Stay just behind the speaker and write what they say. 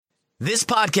This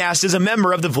podcast is a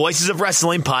member of the Voices of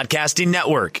Wrestling Podcasting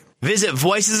Network. Visit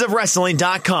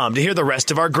voicesofwrestling.com to hear the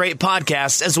rest of our great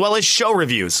podcasts, as well as show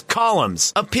reviews,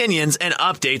 columns, opinions, and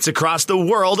updates across the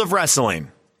world of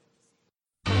wrestling.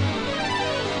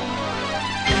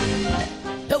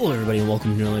 Hello, everybody, and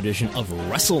welcome to another edition of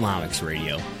Wrestlenomics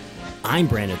Radio. I'm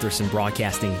Brandon Thurston,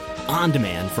 broadcasting on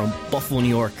demand from Buffalo, New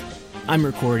York. I'm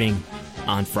recording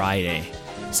on Friday,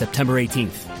 September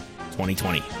 18th,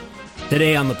 2020.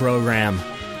 Today on the program,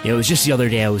 it was just the other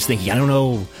day I was thinking, I don't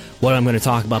know what I'm going to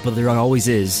talk about, but there always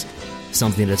is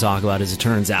something to talk about, as it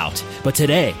turns out. But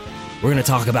today, we're going to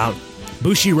talk about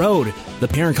Bushiroad, the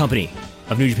parent company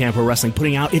of New Japan Pro Wrestling,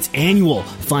 putting out its annual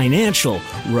financial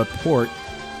report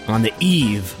on the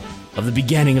eve of the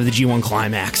beginning of the G1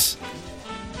 Climax.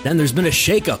 Then there's been a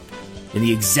shakeup in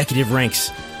the executive ranks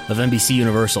of NBC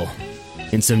Universal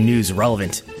in some news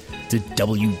relevant to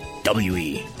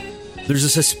WWE. There's a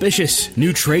suspicious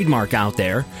new trademark out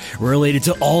there related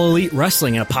to All Elite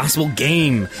Wrestling and a possible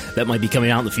game that might be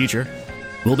coming out in the future.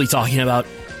 We'll be talking about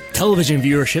television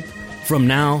viewership from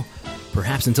now,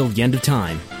 perhaps until the end of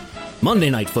time. Monday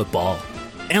Night Football.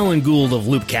 Alan Gould of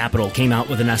Loop Capital came out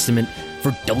with an estimate for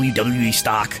WWE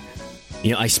stock.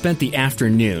 I spent the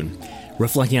afternoon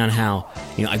reflecting on how,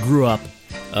 I grew up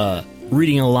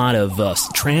reading a lot of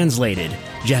translated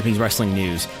Japanese wrestling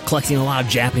news, collecting a lot of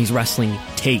Japanese wrestling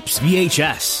tapes,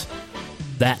 VHS,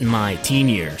 that in my teen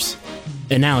years.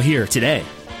 And now here today,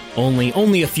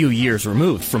 only a few years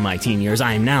removed from my teen years,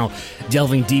 I am now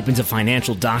delving deep into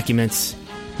financial documents,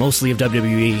 mostly of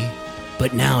WWE.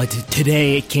 But now,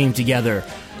 today, it came together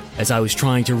as I was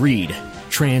trying to read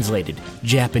translated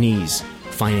Japanese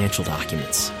financial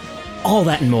documents. All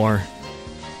that and more.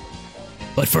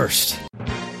 But first,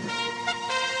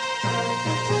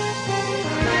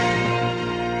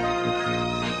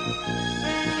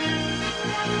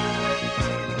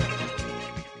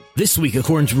 this week,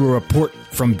 according to a report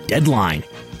from Deadline,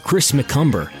 Chris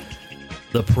McCumber,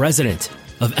 the president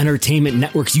of Entertainment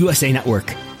Networks USA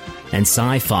Network and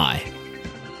Sci-Fi,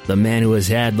 the man who has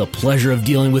had the pleasure of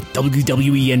dealing with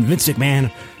WWE and Vince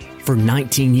McMahon for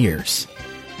 19 years.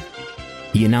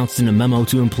 He announced in a memo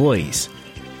to employees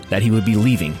that he would be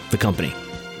leaving the company.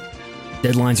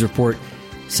 Deadline's report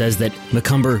says that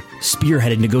McCumber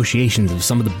spearheaded negotiations of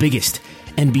some of the biggest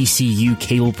NBCU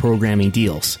cable programming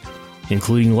deals,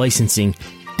 including licensing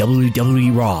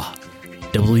WWE Raw,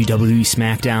 WWE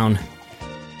SmackDown,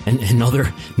 and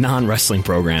other non-wrestling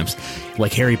programs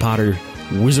like Harry Potter,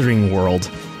 Wizarding World,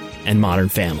 and Modern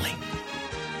Family.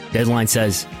 Deadline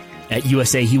says at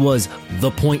USA he was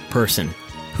the point person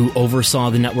who oversaw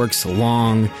the network's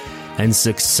long and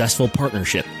successful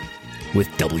partnership with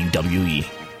WWE.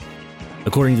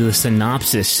 According to the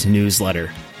Synopsis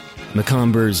newsletter,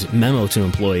 McCumber's memo to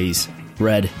employees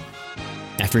read,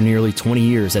 "After nearly 20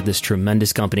 years at this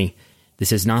tremendous company, this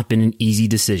has not been an easy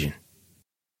decision.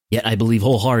 Yet I believe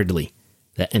wholeheartedly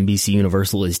that NBC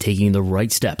Universal is taking the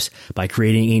right steps by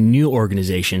creating a new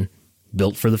organization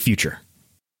built for the future."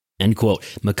 End quote.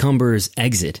 McCumber's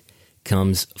exit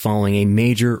comes following a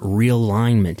major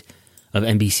realignment of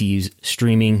NBCU's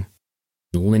streaming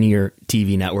linear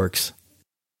TV networks.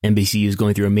 NBCU is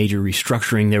going through a major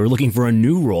restructuring. They were looking for a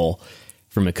new role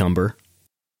for McCumber,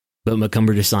 but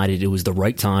McCumber decided it was the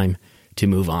right time to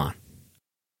move on.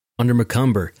 Under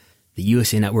McCumber, the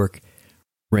USA Network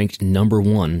ranked number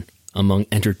one among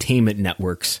entertainment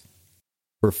networks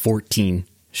for 14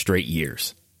 straight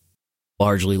years,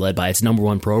 largely led by its number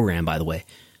one program, by the way,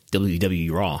 WWE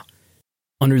Raw.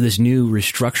 Under this new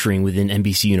restructuring within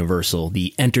NBC Universal,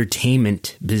 the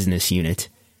entertainment business unit,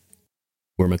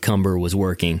 where McCumber was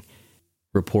working,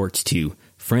 reports to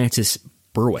Francis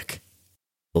Berwick,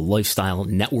 the Lifestyle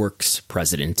Networks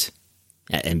president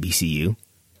at NBCU.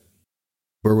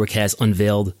 Berwick has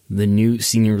unveiled the new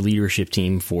senior leadership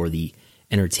team for the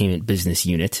entertainment business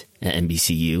unit at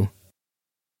NBCU.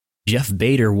 Jeff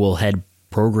Bader will head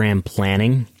program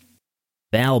planning.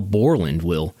 Val Borland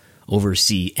will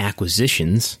oversee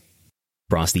acquisitions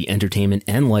across the entertainment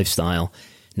and lifestyle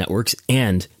networks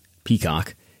and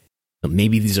Peacock.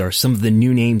 Maybe these are some of the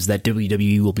new names that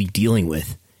WWE will be dealing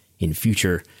with in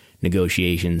future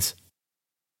negotiations.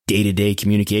 Day-to-day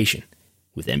communication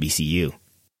with NBCU.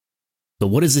 So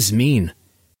what does this mean?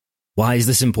 Why is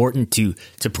this important to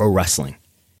pro wrestling?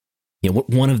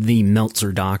 One of the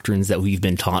Meltzer doctrines that we've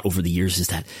been taught over the years is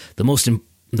that the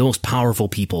most powerful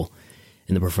people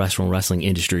in the professional wrestling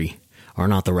industry are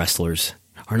not the wrestlers,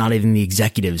 are not even the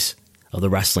executives of the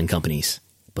wrestling companies,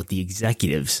 but the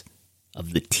executives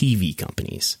of the TV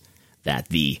companies that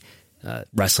the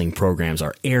wrestling programs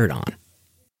are aired on.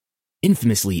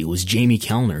 Infamously, it was Jamie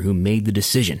Kellner who made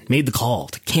the call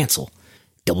to cancel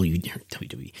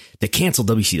WWE, to cancel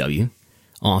WCW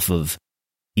off of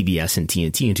PBS and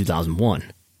TNT in 2001.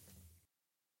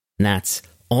 And that's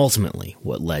ultimately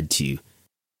what led to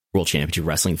World Championship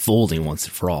Wrestling folding once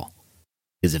and for all.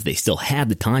 Because if they still had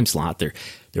the time slot,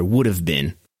 there would have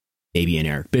been maybe an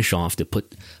Eric Bischoff to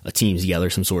put a team together,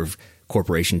 some sort of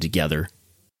corporation together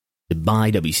to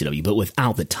buy WCW. But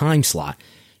without the time slot,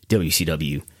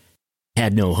 WCW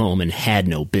had no home and had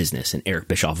no business. And Eric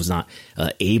Bischoff was not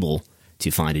able to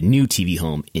find a new TV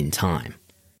home in time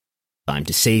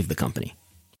to save the company.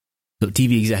 So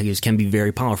TV executives can be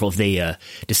very powerful. If they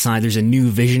decide there's a new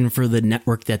vision for the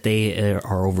network that they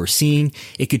are overseeing,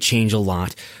 it could change a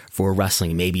lot for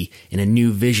wrestling. Maybe in a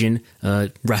new vision,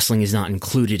 wrestling is not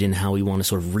included in how we want to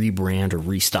sort of rebrand or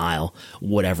restyle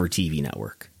whatever TV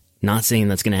network. Not saying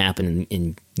that's going to happen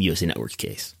in USA Network's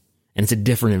case. And it's a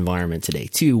different environment today,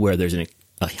 too, where there's a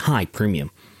high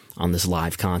premium on this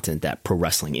live content that pro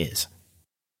wrestling is.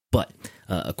 But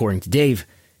according to Dave,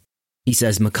 he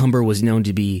says Macumber was known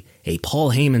to be a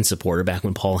Paul Heyman supporter back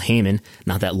when Paul Heyman,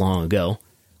 not that long ago,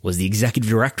 was the executive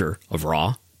director of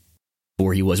Raw,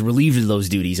 before he was relieved of those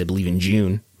duties, I believe in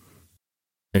June,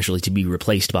 eventually to be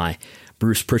replaced by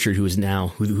Bruce Pritchard, who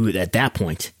at that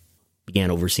point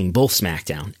began overseeing both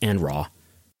SmackDown and Raw.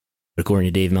 But according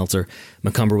to Dave Meltzer,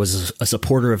 Macumber was a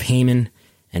supporter of Heyman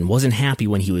and wasn't happy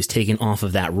when he was taken off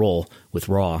of that role with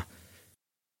Raw.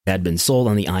 He had been sold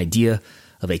on the idea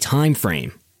of a time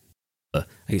frame,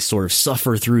 sort of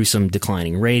suffer through some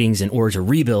declining ratings in order to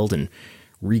rebuild and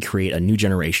recreate a new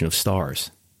generation of stars.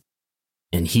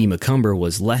 And Macumber,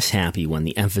 was less happy when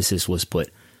the emphasis was put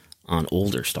on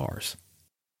older stars.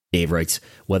 Dave writes,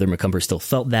 whether Macumber still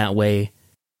felt that way,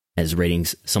 as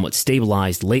ratings somewhat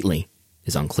stabilized lately,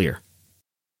 is unclear.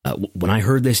 When I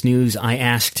heard this news, I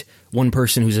asked one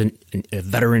person who's a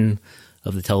veteran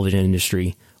of the television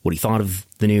industry what he thought of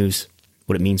the news,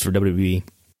 what it means for WWE. He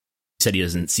said he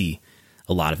doesn't see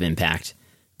a lot of impact.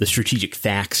 The strategic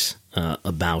facts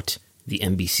about the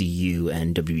NBCU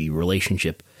and WWE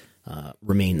relationship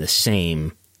remain the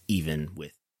same even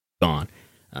with gone.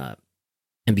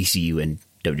 NBCU and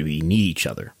WWE need each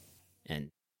other,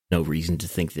 and no reason to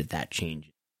think that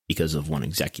changes because of one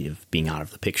executive being out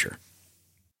of the picture.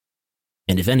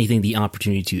 And if anything, the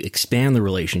opportunity to expand the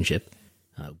relationship,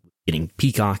 getting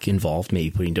Peacock involved,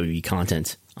 maybe putting WWE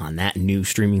content on that new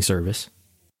streaming service,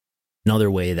 another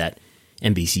way that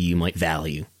NBCU might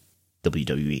value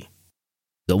WWE.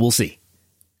 So we'll see.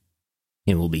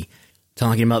 And we'll be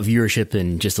talking about viewership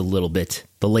in just a little bit,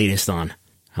 the latest on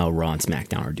how Raw and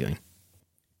SmackDown are doing.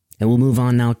 And we'll move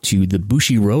on now to the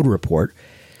Bushiroad report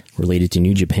related to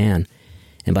New Japan.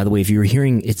 And by the way, if you were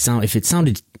hearing if it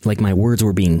sounded like my words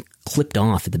were being clipped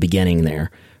off at the beginning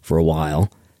there for a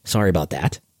while, sorry about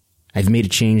that. I've made a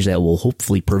change that will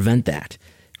hopefully prevent that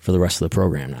for the rest of the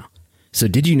program now. So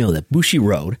did you know that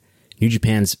Bushiroad, New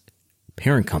Japan's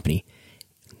parent company,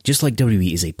 just like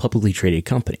WWE, is a publicly traded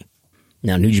company?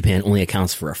 Now, New Japan only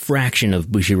accounts for a fraction of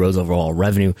Bushiroad's overall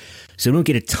revenue, so we don't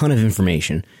get a ton of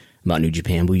information about New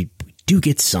Japan, but we do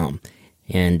get some.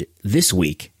 And this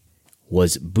week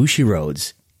was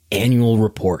Bushiroad's annual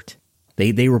report.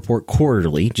 They report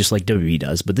quarterly, just like WWE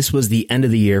does, but this was the end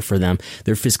of the year for them.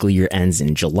 Their fiscal year ends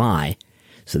in July,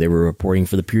 so they were reporting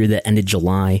for the period that ended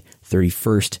July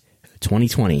 31st,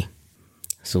 2020.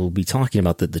 So we'll be talking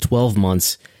about the 12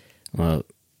 months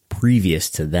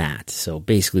previous to that. So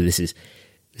basically, this is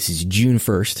June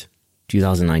 1st,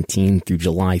 2019 through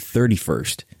July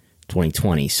 31st,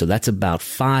 2020. So that's about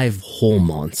 5 whole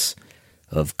months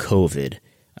of COVID,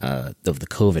 of the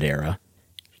COVID era.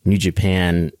 New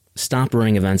Japan stopped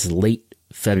running events late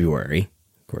February.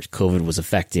 Of course, COVID was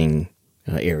affecting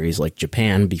areas like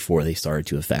Japan before they started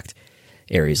to affect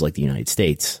areas like the United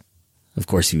States. Of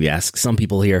course, if you ask some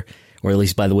people here, or at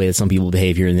least by the way that some people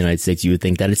behave here in the United States, you would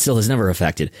think that it still has never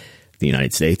affected the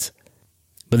United States.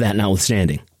 But that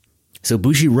notwithstanding. So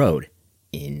Bushiroad,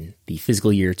 in the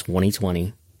fiscal year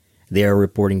 2020, they are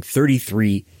reporting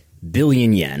 33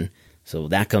 billion yen. So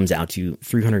that comes out to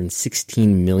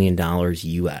 $316 million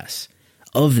US.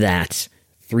 Of that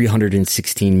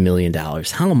 $316 million,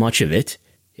 how much of it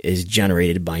is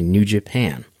generated by New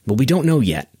Japan? Well, we don't know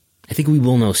yet. I think we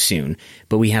will know soon,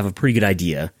 but we have a pretty good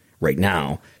idea right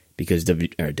now because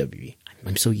WWE.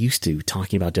 I'm so used to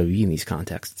talking about WWE in these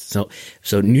contexts.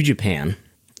 So New Japan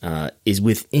is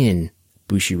within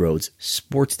Bushiroad's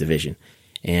sports division,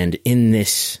 and in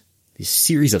this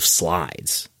series of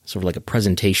slides, sort of like a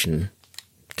presentation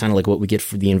kind of like what we get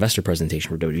for the investor presentation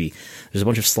for WWE. There's a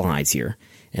bunch of slides here,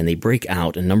 and they break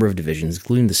out a number of divisions,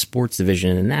 including the sports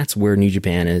division, and that's where New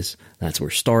Japan is, that's where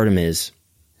Stardom is,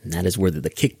 and that is where the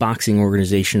kickboxing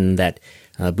organization that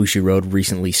Bushiroad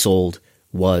recently sold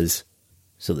was.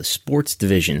 So the sports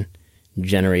division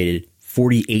generated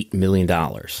 $48 million.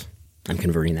 I'm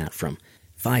converting that from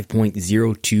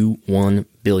 5.021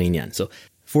 billion yen. So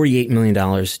 $48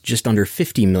 million, just under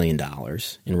 $50 million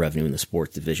in revenue in the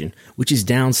sports division, which is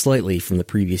down slightly from the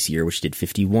previous year, which did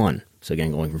 51. So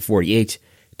again, going from 48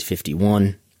 to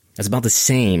 51, that's about the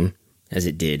same as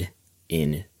it did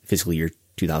in fiscal year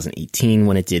 2018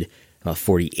 when it did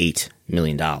 $48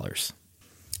 million.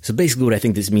 So basically what I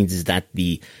think this means is that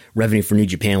the revenue for New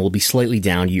Japan will be slightly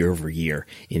down year over year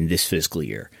in this fiscal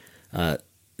year.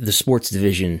 The sports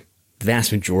division, the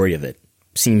vast majority of it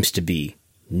seems to be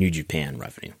New Japan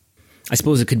revenue. I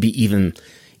suppose it could be even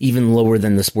lower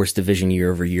than the sports division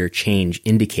year over year change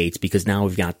indicates, because now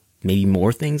we've got maybe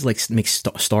more things like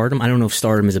Stardom. I don't know if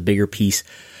Stardom is a bigger piece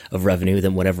of revenue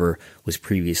than whatever was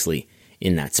previously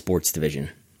in that sports division.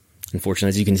 Unfortunately,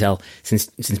 as you can tell, since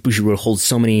Bushiroad holds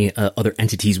so many other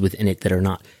entities within it that are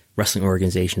not wrestling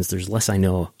organizations, there's less I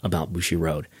know about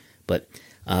Bushiroad. But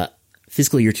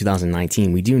fiscal year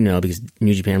 2019, we do know because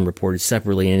New Japan reported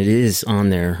separately, and it is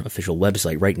on their official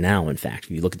website right now, in fact.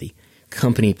 If you look at the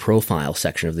company profile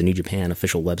section of the New Japan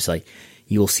official website,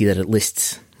 you will see that it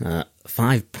lists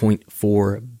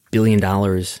 $5.4 billion,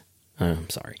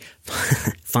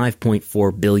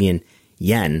 5.4 billion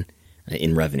yen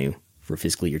in revenue for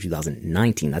fiscal year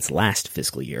 2019. That's last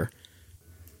fiscal year,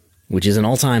 which is an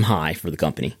all-time high for the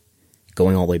company,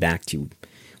 going all the way back to,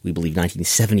 we believe,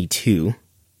 1972.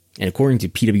 And according to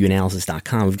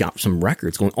pwanalysis.com, we've got some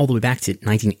records going all the way back to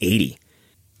 1980.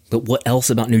 But what else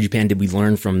about New Japan did we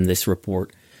learn from this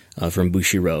report from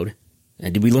Bushiroad?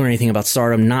 And did we learn anything about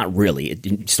Stardom? Not really.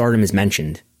 Stardom is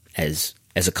mentioned as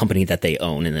a company that they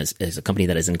own and as a company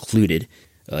that is included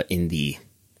in the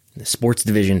sports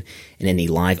division and in the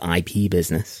live IP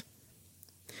business.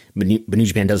 But New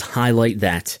Japan does highlight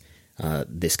that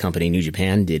this company, New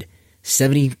Japan, did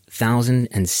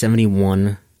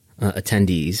 70,071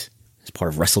 attendees as part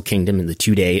of Wrestle Kingdom in the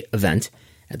 2-day event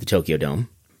at the Tokyo Dome.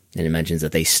 And it mentions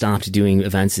that they stopped doing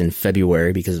events in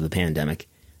February because of the pandemic.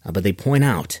 But they point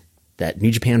out that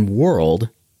New Japan World,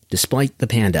 despite the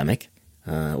pandemic,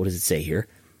 what does it say here?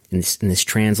 In this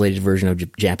translated version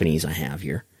of Japanese I have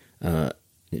here,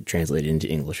 translated into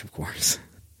English, of course.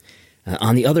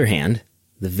 On the other hand,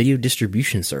 the video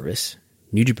distribution service,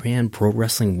 New Japan Pro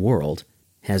Wrestling World,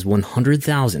 has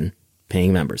 100,000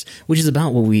 paying members, which is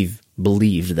about what we've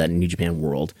believed that New Japan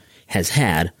World has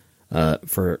had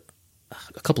for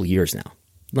a couple of years now.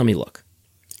 Let me look.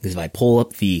 Because if I pull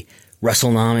up the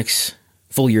Wrestlenomics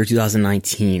full year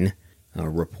 2019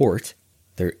 report,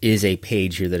 there is a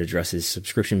page here that addresses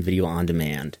subscription video on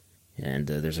demand. And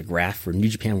there's a graph for New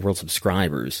Japan World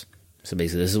subscribers. So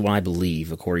basically, this is what I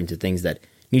believe, according to things that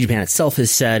New Japan itself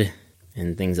has said,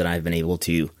 and things that I've been able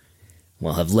to,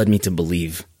 well, have led me to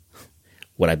believe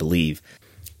what I believe.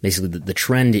 Basically, the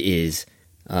trend is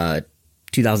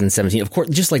 2017. Of course,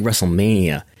 just like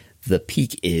WrestleMania, the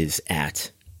peak is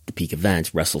at the peak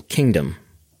event, Wrestle Kingdom.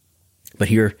 But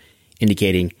here,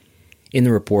 indicating in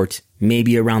the report,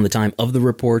 maybe around the time of the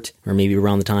report, or maybe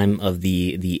around the time of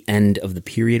the end of the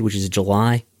period, which is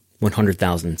July,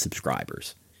 100,000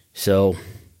 subscribers. So,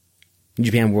 New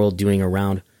Japan World doing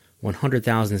around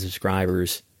 100,000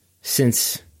 subscribers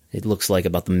since it looks like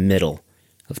about the middle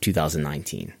of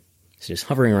 2019. So just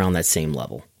hovering around that same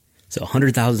level. So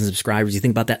 100,000 subscribers, you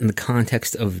think about that in the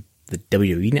context of the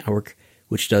WWE Network,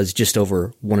 which does just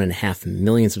over 1.5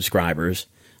 million subscribers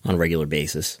on a regular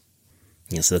basis.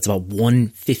 Yeah, so that's about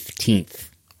 1/15,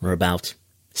 or about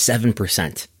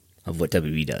 7% of what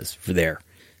WWE does for their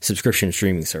subscription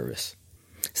streaming service.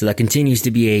 So that continues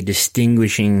to be a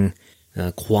distinguishing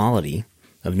quality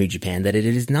of New Japan, that it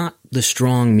is not the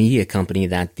strong media company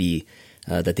that the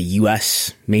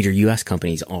U.S. major U.S.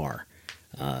 companies are.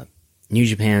 New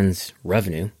Japan's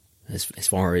revenue, as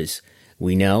far as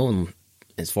we know, and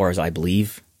as far as I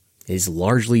believe, is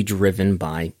largely driven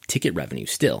by ticket revenue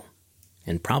still.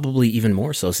 And probably even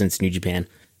more so since New Japan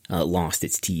lost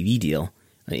its TV deal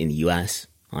in the U.S.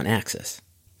 on Access.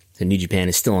 So New Japan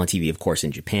is still on TV, of course,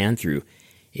 in Japan through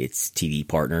its TV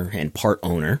partner and part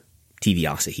owner, TV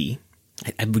Asahi.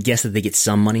 I would guess that they get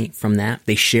some money from that.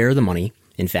 They share the money,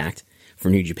 in fact, for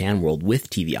New Japan World with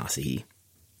TV Asahi.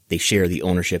 They share the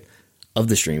ownership of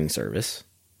the streaming service.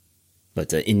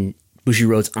 But in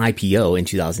Bushiroad's IPO in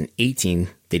 2018,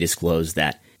 they disclosed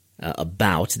that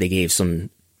they gave some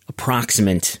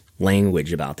approximate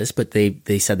language about this, but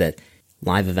they said that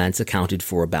live events accounted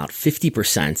for about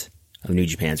 50% of New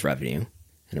Japan's revenue,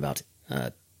 and about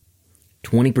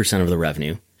 20% of the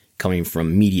revenue coming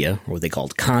from media, or what they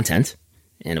called content,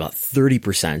 and about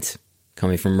 30%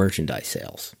 coming from merchandise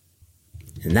sales.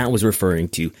 And that was referring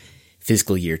to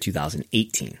fiscal year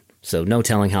 2018. So no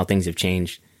telling how things have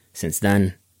changed since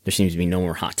then. There seems to be no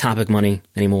more Hot Topic money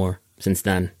anymore since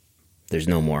then. There's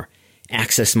no more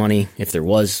access money. If there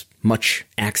was much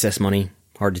access money,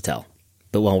 hard to tell.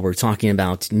 But while we're talking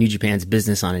about New Japan's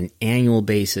business on an annual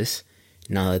basis,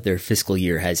 now that their fiscal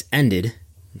year has ended,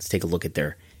 let's take a look at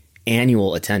their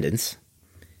annual attendance.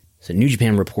 So New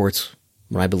Japan reports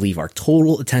what I believe are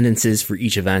total attendances for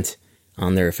each event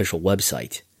on their official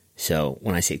website. So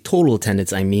when I say total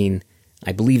attendance, I mean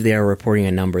I believe they are reporting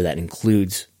a number that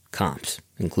includes comps,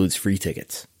 includes free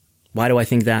tickets. Why do I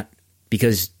think that?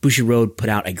 Because Bushiroad put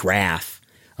out a graph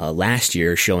last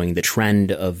year showing the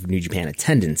trend of New Japan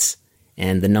attendance,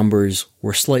 and the numbers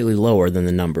were slightly lower than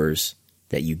the numbers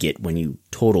that you get when you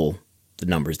total the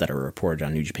numbers that are reported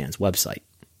on New Japan's website.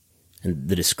 And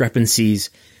the discrepancies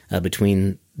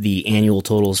between the annual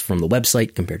totals from the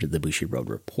website compared to the Bushiroad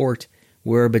report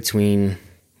were between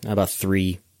about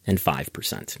 3 and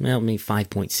 5%. Well, maybe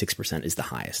 5.6% is the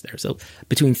highest there. So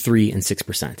between 3 and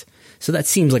 6%. So that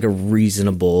seems like a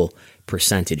reasonable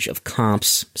percentage of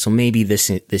comps. So maybe this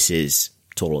is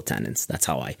total attendance. That's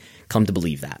how I come to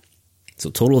believe that. So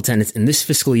total attendance in this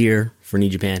fiscal year for New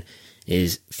Japan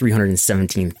is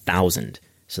 317,000.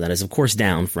 So that is, of course,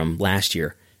 down from last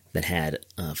year that had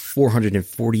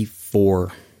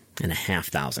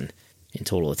 444,500 in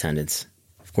total attendance.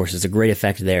 Of course, there's a great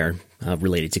effect there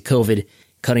related to COVID,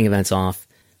 cutting events off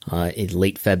in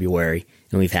late February.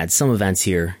 And we've had some events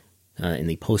here in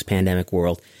the post-pandemic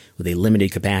world with a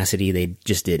limited capacity. They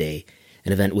just did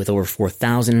an event with over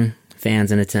 4,000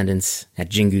 fans in attendance at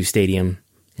Jingu Stadium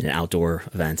in an outdoor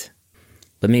event.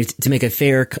 But maybe to make a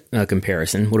fair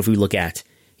comparison, what if we look at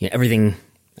everything,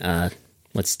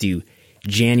 let's do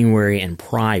January and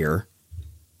prior,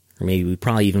 or maybe we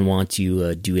probably even want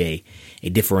to do a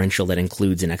differential that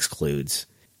includes and excludes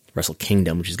Wrestle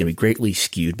Kingdom, which is going to be greatly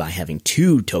skewed by having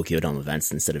 2 Tokyo Dome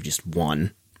events instead of just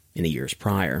 1 in the years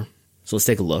prior. So let's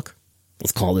take a look.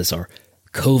 Let's call this our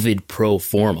COVID pro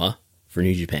forma for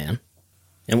New Japan.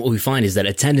 And what we find is that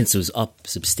attendance was up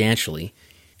substantially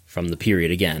from the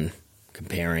period, again,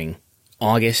 comparing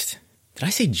August. Did I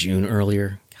say June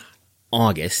earlier? God,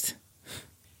 August.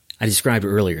 I described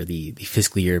earlier the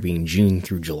fiscal year being June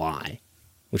through July,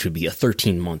 which would be a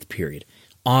 13-month period.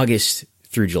 August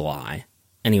through July.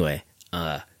 Anyway,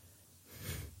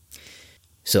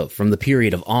 so from the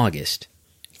period of August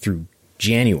through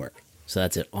January, so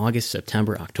that's it, August,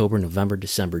 September, October, November,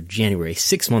 December, January,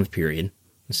 6-month period,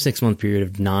 a 6-month period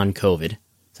of non-COVID.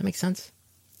 Does that make sense?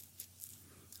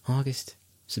 August,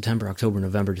 September, October,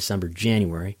 November, December,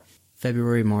 January,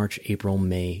 February, March, April,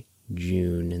 May,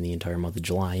 June, and the entire month of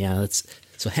July. Yeah,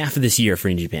 so half of this year for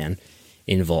New Japan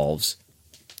involves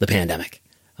the pandemic.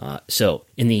 So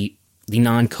in the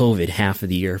non-COVID half of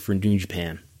the year for New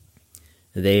Japan,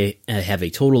 they have a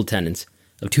total attendance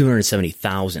of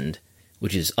 270,000,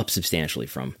 which is up substantially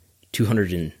from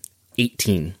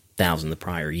 218,000 the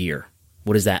prior year.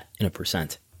 What is that in a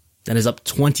percent? That is up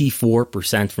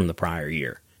 24% from the prior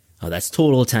year. That's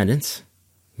total attendance.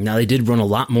 Now, they did run a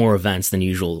lot more events than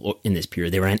usual in this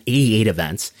period. They ran 88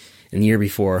 events in the year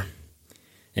before.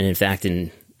 And in fact,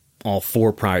 in all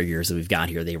 4 prior years that we've got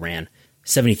here, they ran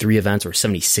 73 events or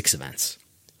 76 events.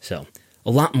 So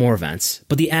a lot more events,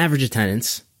 but the average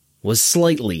attendance was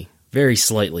slightly, very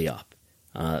slightly up.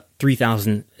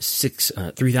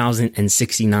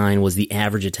 3,069 was the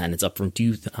average attendance, up from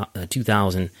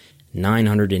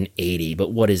 2,980.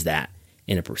 But what is that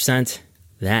in a percent?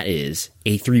 That is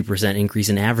a 3% increase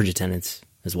in average attendance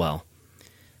as well.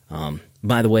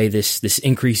 By the way, this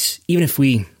increase, even if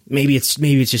maybe it's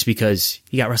just because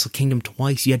you got Wrestle Kingdom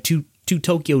twice, you had two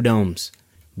Tokyo Domes.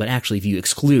 But actually, if you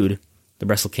exclude the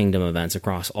Wrestle Kingdom events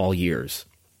across all years,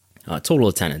 total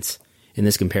attendance in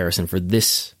this comparison for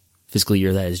this fiscal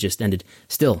year that has just ended,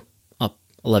 still up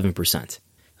 11%.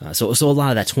 So a lot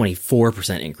of that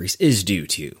 24% increase is due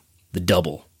to the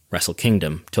double Wrestle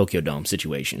Kingdom Tokyo Dome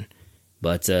situation.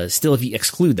 But still, if you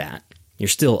exclude that, you're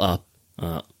still up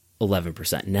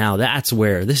 11%. Now,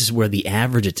 this is where the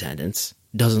average attendance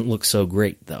doesn't look so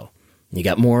great, though. You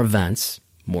got more events,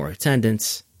 more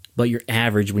attendance, but your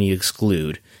average, when you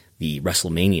exclude the Wrestle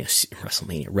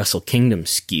Kingdom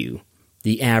skew,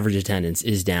 the average attendance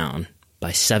is down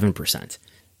by 7%.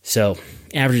 So,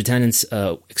 average attendance,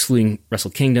 excluding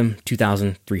Wrestle Kingdom,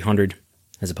 2,300,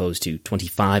 as opposed to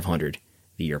 2,500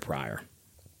 the year prior,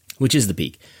 which is the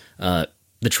peak.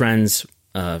 The trends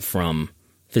from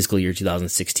fiscal year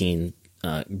 2016,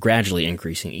 gradually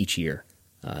increasing each year,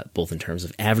 both in terms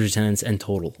of average attendance and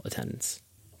total attendance.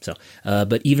 So,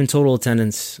 but even total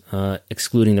attendance,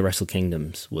 excluding the Wrestle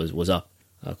Kingdoms, was up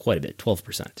quite a bit,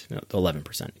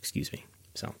 11%, excuse me.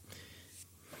 So,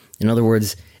 in other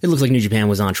words, it looks like New Japan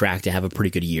was on track to have a pretty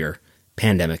good year,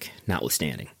 pandemic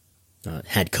notwithstanding.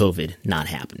 Had COVID not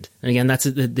happened. And again, that's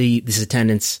this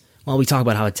attendance. Well, we talk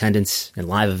about how attendance in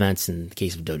live events in the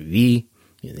case of WWE,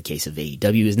 in the case of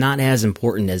AEW, is not as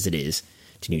important as it is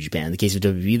to New Japan. In the case of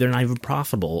WWE, they're not even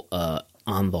profitable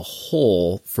on the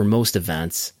whole for most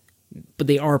events, but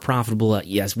they are profitable,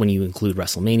 yes, when you include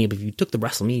WrestleMania. But if you took the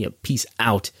WrestleMania piece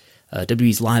out,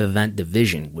 WWE's live event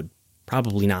division would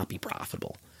probably not be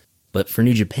profitable. But for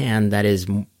New Japan, that is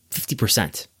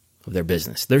 50% of their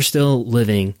business. They're still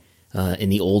living in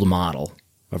the old model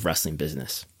of wrestling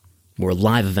business, where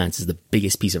live events is the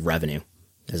biggest piece of revenue,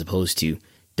 as opposed to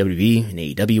WWE and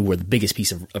AEW, where the biggest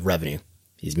piece of revenue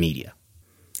is media.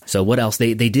 So what else?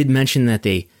 They did mention that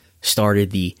they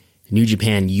started the New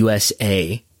Japan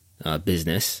USA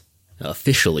business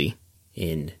officially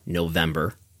in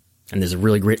November. And there's a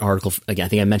really great article, again, I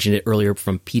think I mentioned it earlier,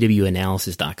 from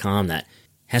pwanalysis.com that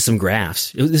has some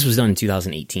graphs. This was done in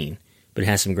 2018, but it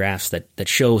has some graphs that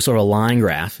show sort of a line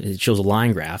graph. It shows a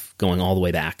line graph going all the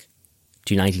way back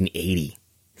to 1980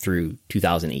 through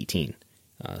 2018.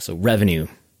 So revenue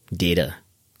data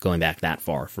going back that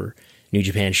far for New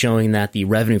Japan, showing that the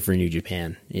revenue for New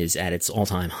Japan is at its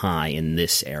all-time high in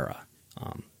this era.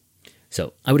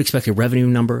 So I would expect a revenue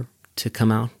number to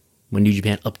come out when New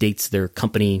Japan updates their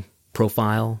company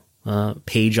profile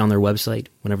page on their website,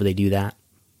 whenever they do that.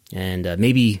 And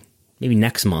maybe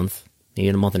next month, maybe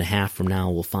in a month and a half from now,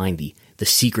 we'll find the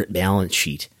secret balance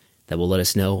sheet that will let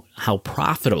us know how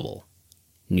profitable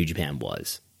New Japan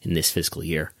was in this fiscal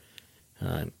year.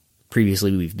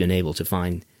 Previously, we've been able to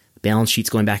find balance sheets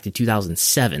going back to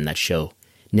 2007 that show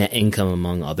net income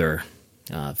among other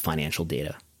financial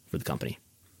data for the company.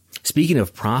 Speaking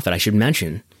of profit, I should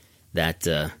mention that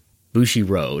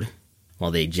Bushiroad,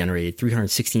 while they generated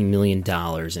 $316 million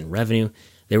in revenue,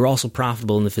 they were also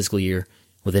profitable in the fiscal year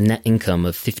with a net income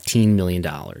of $15 million,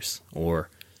 or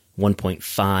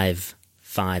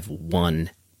 1.551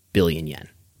 billion yen.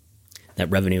 That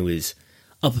revenue is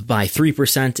up by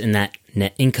 3%, and that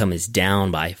net income is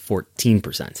down by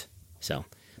 14%. So,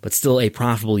 but still a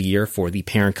profitable year for the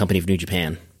parent company of New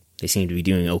Japan. They seem to be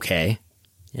doing okay,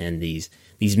 and these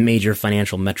major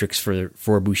financial metrics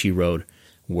for Bushiroad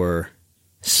were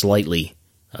slightly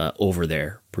over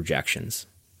their projections.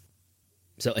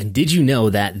 So, and did you know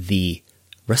that the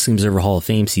Wrestling Observer Hall of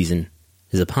Fame season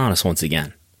is upon us once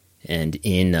again? And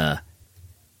in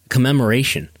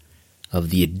commemoration of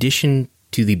the addition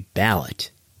to the ballot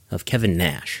of Kevin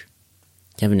Nash.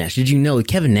 Kevin Nash. Did you know that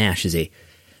Kevin Nash is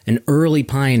an early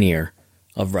pioneer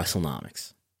of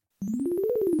Wrestlenomics?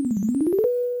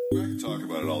 I can talk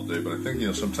about it all day, but I think,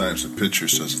 sometimes a picture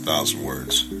says 1,000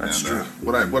 words. That's true.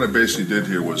 What I basically did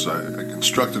here was I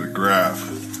constructed a graph.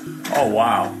 Oh,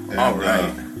 wow. And, all right.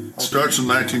 It starts in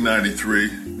 1993. You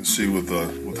can see with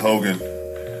Hogan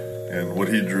and what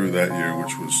he drew that year,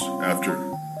 which was after.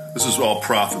 This is all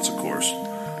profits, of course.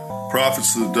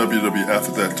 Profits to the WWF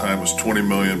at that time was $20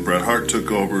 million. Bret Hart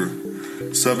took over,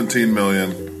 $17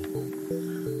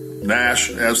 million.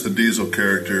 Nash, as the Diesel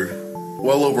character,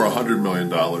 well over $100 million.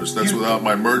 That's without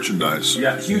my merchandise.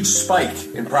 Yeah, huge spike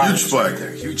in profits. Huge spike. Right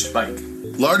there. Huge spike.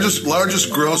 Largest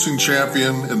grossing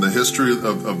champion in the history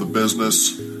of the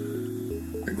business,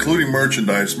 including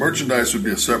merchandise. Merchandise would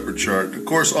be a separate chart. Of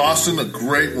course, Austin, a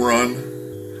great run.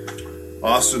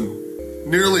 Austin,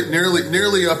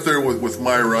 nearly up there with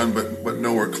my run, but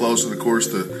nowhere close. And of course,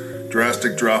 the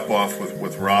drastic drop off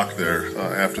with Rock there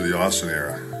after the Austin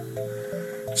era.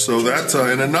 So that,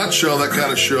 in a nutshell, that kind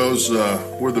of shows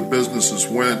where the businesses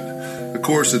went. Of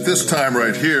course, at this time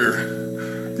right here,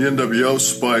 the NWO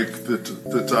spike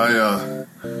that I,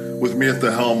 with me at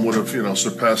the helm, would have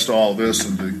surpassed all this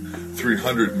and the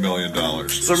 $300 million.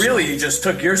 So really, you just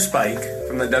took your spike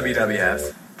from the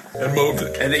WWF and moved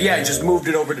it. And just moved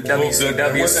it over to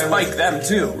WCW. Spiked them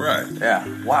too. Right.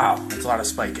 Yeah. Wow. That's a lot of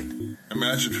spiking.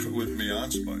 Imagine with me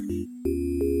on Spike.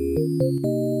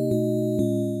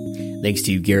 Thanks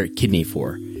to Garrett Kidney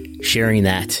for sharing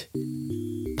that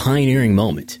pioneering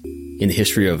moment in the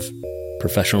history of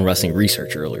professional wrestling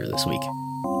research earlier this week.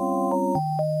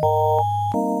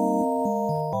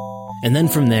 And then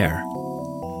from there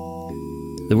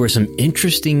were some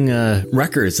interesting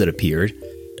records that appeared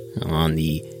on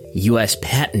the U.S.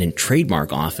 Patent and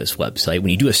Trademark Office website. When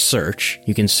you do a search,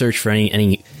 you can search for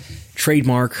any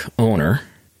trademark owner,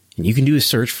 and you can do a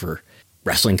search for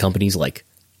wrestling companies like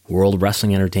World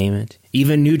Wrestling Entertainment,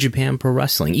 even New Japan Pro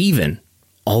Wrestling, even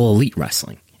All Elite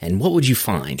Wrestling. And what would you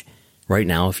find right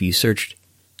now if you searched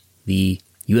the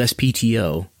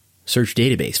USPTO search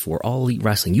database for All Elite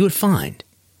Wrestling? You would find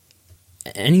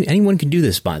anyone can do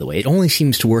this, by the way. It only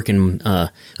seems to work in,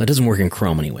 it doesn't work in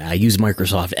Chrome anyway. I use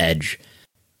Microsoft Edge,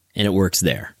 and it works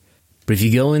there. But if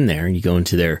you go in there and you go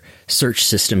into their search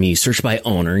system, you search by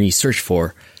owner, and you search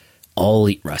for All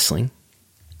Elite Wrestling,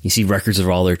 you see records of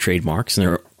all their trademarks, and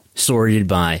they're sorted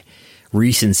by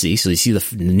recency. So you see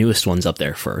the newest ones up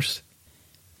there first.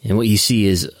 And what you see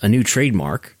is a new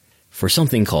trademark for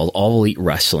something called All Elite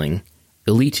Wrestling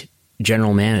Elite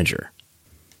General Manager.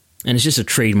 And it's just a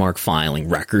trademark filing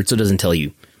record, so it doesn't tell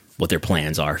you what their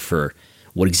plans are for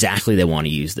what exactly they want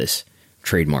to use this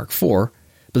trademark for.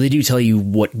 But they do tell you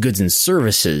what goods and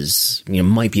services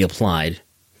might be applied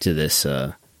to this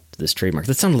trademark.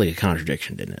 That sounded like a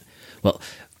contradiction, didn't it? Well,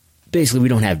 basically, we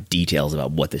don't have details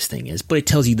about what this thing is, but it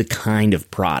tells you the kind of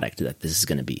product that this is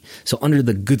going to be. So under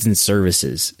the goods and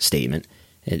services statement,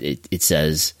 it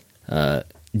says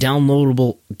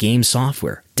downloadable game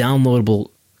software, downloadable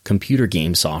computer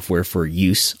game software for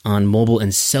use on mobile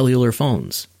and cellular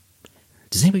phones.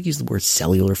 Does anybody use the word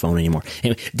cellular phone anymore?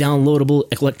 Anyway,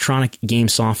 downloadable electronic game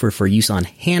software for use on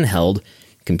handheld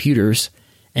computers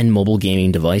and mobile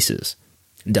gaming devices.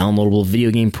 Downloadable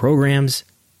video game programs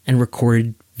and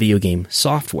recorded video game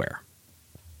software.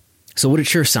 So what it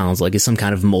sure sounds like is some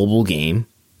kind of mobile game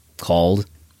called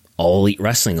All Elite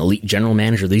Wrestling, Elite General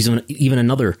Manager. There's even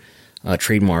another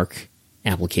trademark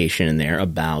application in there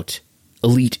about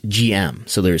Elite GM.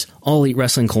 So there's All Elite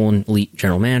Wrestling : Elite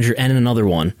General Manager, and another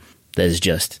one that is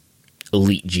just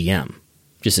Elite GM.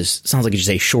 Sounds like it's just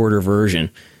a shorter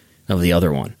version of the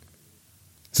other one.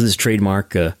 So this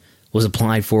trademark was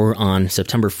applied for on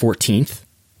September 14th.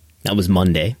 That was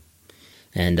Monday.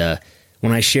 And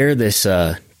when I shared this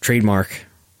trademark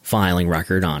filing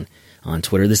record on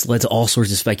Twitter, this led to all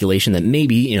sorts of speculation that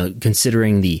maybe,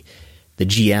 considering the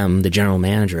GM, the general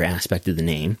manager aspect of the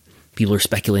name, people are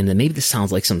speculating that maybe this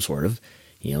sounds like some sort of,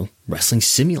 wrestling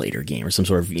simulator game or some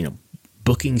sort of,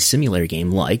 booking simulator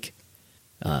game like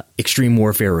Extreme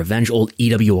Warfare Revenge, old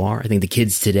EWR. I think the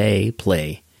kids today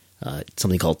play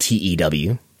something called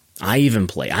TEW.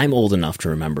 I'm old enough to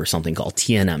remember something called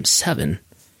TNM7,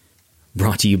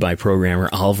 brought to you by programmer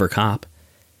Oliver Kopp.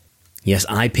 Yes,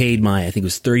 I paid I think it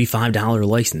was $35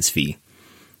 license fee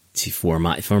for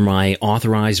my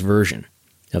authorized version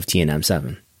of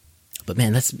TNM7. But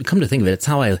man, that's, come to think of it, it's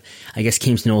how I guess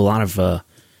came to know a lot of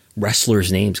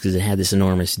wrestlers' names, because it had this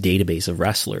enormous database of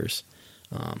wrestlers.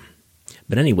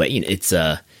 But anyway, it's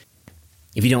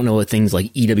if you don't know what things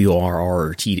like EWR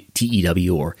or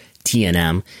TEW or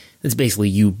TNM, it's basically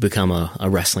you become a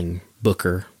wrestling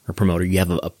booker or promoter. You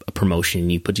have a promotion,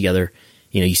 and you put together,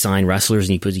 you sign wrestlers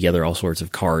and you put together all sorts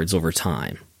of cards over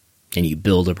time, and you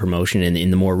build a promotion. And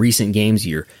in the more recent games,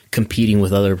 you're competing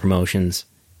with other promotions,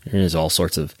 and there's all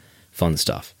sorts of fun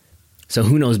stuff. So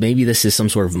who knows, maybe this is some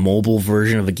sort of mobile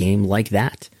version of a game like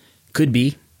that. Could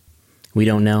be. We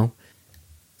don't know.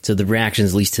 So the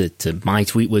reactions, at least to my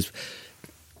tweet, was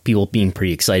people being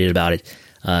pretty excited about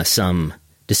it. Some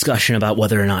discussion about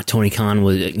whether or not Tony Khan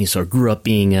was sort of grew up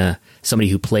being somebody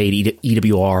who played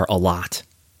EWR a lot.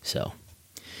 So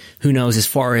who knows? As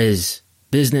far as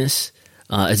business,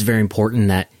 it's very important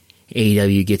that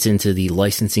AEW gets into the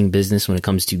licensing business when it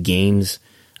comes to games.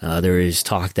 There is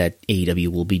talk that AEW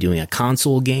will be doing a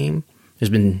console game. There's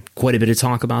been quite a bit of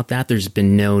talk about that. There's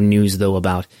been no news, though,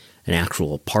 about an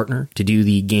actual partner to do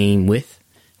the game with.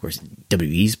 Of course,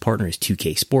 WWE's partner is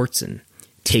 2K Sports and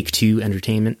Take-Two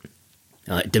Entertainment.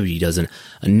 WWE does a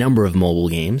number of mobile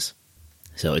games,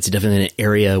 so it's definitely an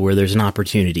area where there's an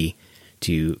opportunity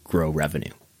to grow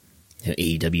revenue.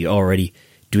 AEW already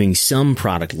doing some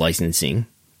product licensing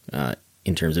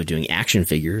in terms of doing action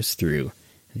figures through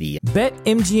the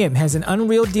BetMGM has an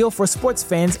unreal deal for sports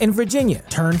fans in Virginia.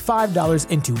 Turn $5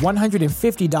 into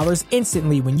 $150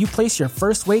 instantly when you place your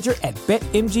first wager at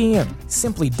BetMGM.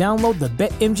 Simply download the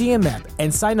BetMGM app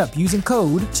and sign up using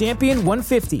code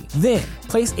Champion150. Then,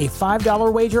 place a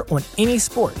 $5 wager on any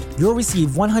sport. You'll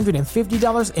receive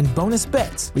 $150 in bonus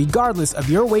bets, regardless of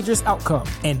your wager's outcome.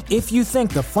 And if you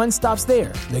think the fun stops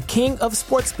there, the king of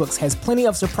sportsbooks has plenty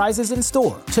of surprises in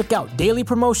store. Check out daily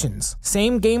promotions,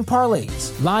 same-game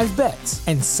parlays, live bets,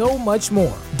 and so much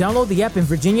more. Download the app in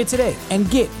Virginia today and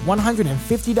get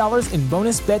 $150 in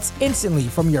bonus bets instantly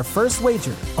from your first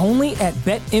wager. Only at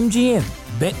BetMGM.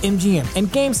 BetMGM and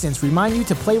GameSense remind you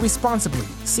to play responsibly.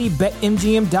 See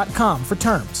BetMGM.com for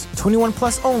terms. 21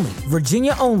 plus only.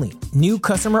 Virginia only. New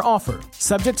customer offer.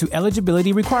 Subject to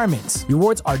eligibility requirements.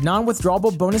 Rewards are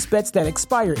non-withdrawable bonus bets that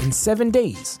expire in 7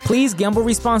 days. Please gamble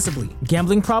responsibly.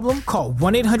 Gambling problem? Call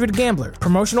 1-800-GAMBLER.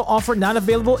 Promotional offer not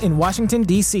available in Washington,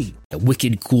 D.C. A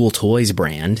Wicked Cool Toys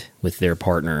brand with their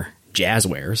partner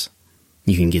Jazzwares.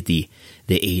 You can get the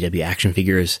AEW action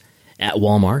figures at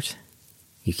Walmart.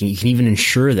 You can even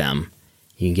insure them.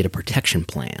 You can get a protection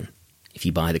plan if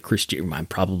you buy the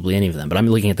probably any of them. But I'm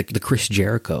looking at the Chris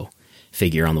Jericho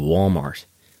figure on the Walmart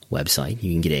website.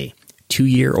 You can get a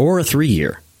 2-year or a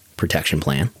 3-year protection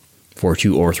plan for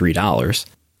 $2 or $3.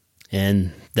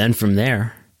 And then from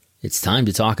there, it's time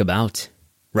to talk about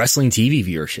wrestling TV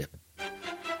viewership.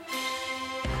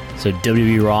 So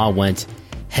WWE Raw went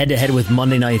head-to-head with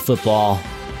Monday Night Football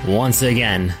once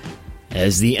again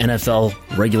as the NFL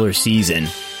regular season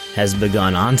has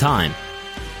begun on time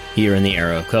here in the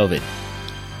era of COVID.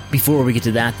 Before we get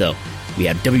to that, though, we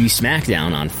have WWE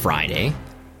SmackDown on Friday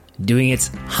doing its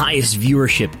highest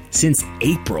viewership since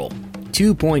April.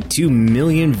 2.2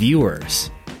 million viewers.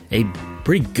 A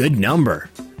pretty good number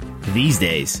these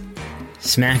days.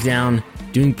 SmackDown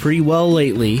doing pretty well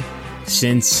lately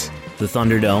since the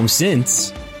Thunderdome,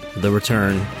 since the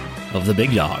return of the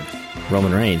big dog,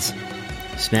 Roman Reigns.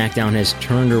 SmackDown has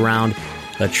turned around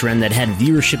a trend that had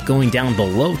viewership going down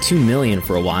below 2 million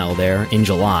for a while there in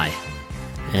July.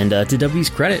 And to W's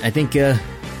credit, I think the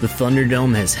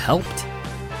Thunderdome has helped.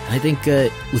 I think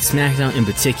with SmackDown in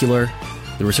particular,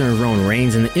 the return of Roman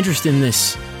Reigns and the interest in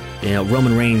this,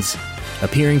 Roman Reigns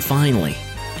appearing finally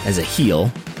as a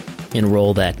heel in a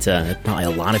role that probably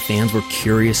a lot of fans were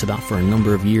curious about for a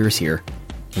number of years here.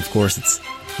 Of course, it's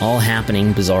all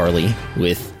happening bizarrely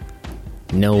with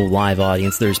no live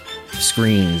audience. There's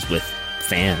screens with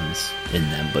fans in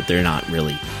them, but they're not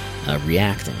really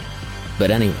reacting.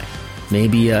 But anyway,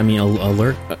 maybe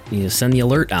alert. Send the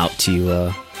alert out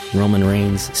to Roman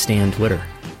Reigns Stan Twitter.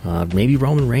 Maybe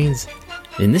Roman Reigns,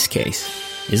 in this case,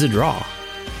 is a draw.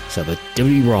 So the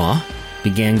WWE Raw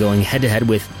began going head-to-head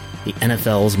with the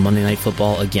NFL's Monday Night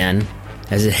Football again,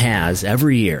 as it has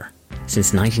every year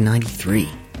since 1993.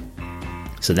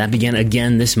 So that began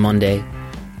again this Monday.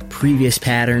 Previous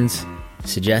patterns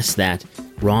suggest that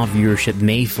Raw viewership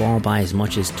may fall by as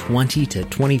much as 20 to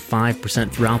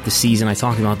 25% throughout the season. I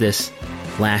talked about this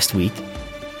last week.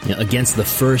 Against the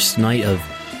first night of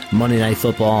Monday Night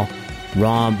Football,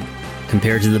 Raw,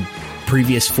 compared to the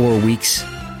previous 4 weeks,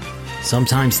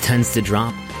 sometimes tends to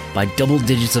drop by double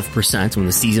digits of percent when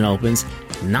the season opens.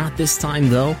 Not this time,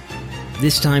 though.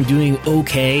 This time doing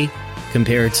okay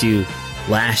compared to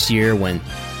last year when,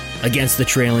 against the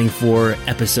trailing 4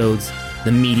 episodes,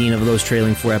 the median of those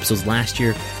trailing 4 episodes last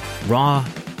year, Raw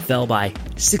fell by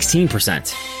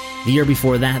 16%. The year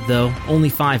before that, though, only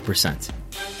 5%.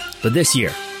 But this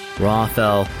year, Raw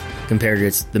fell,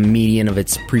 compared to the median of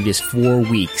its previous 4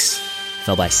 weeks,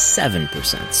 fell by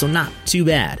 7%. So not too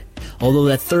bad. Although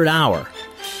that third hour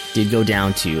did go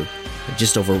down to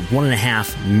just over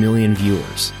 1.5 million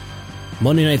viewers.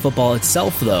 Monday Night Football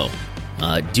itself, though,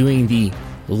 doing the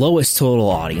lowest total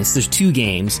audience. There's 2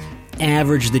 games.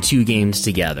 Average the 2 games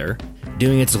together.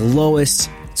 Doing its lowest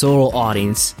total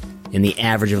audience in the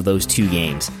average of those 2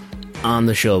 games on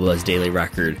the Showbuzz daily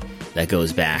record that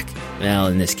goes back, well,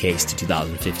 in this case, to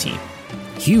 2015.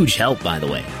 Huge help, by the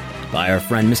way, by our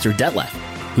friend Mr. Detlef,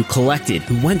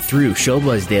 who went through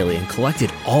Showbuzz Daily and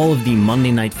collected all of the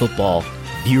Monday Night Football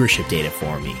viewership data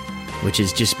for me, which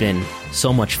has just been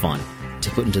so much fun to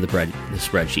put into the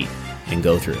spreadsheet and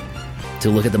go through, to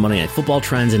look at the Monday Night Football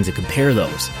trends and to compare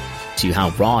those to how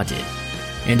Raw did,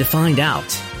 and to find out,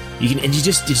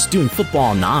 just doing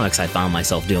football-nomics I found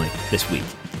myself doing this week,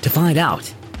 to find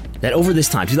out that over this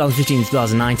time, 2015 to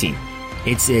 2019,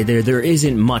 it's there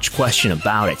isn't much question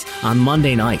about it. On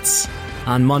Monday nights,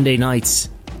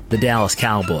 the Dallas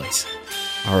Cowboys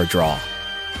are a draw.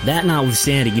 That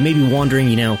notwithstanding, you may be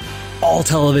wondering, all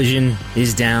television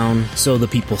is down, so the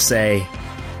people say.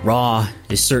 Raw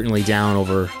is certainly down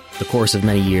over the course of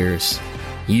many years.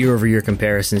 Year-over-year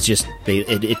comparisons,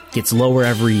 it gets lower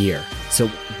every year. So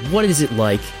what is it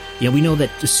like? We know that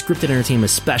scripted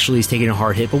entertainment especially is taking a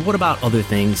hard hit, but what about other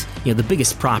things? The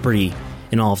biggest property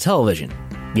in all of television,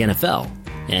 the NFL.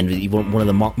 And one of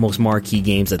the most marquee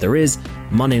games that there is,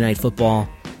 Monday Night Football,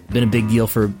 been a big deal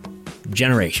for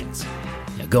generations.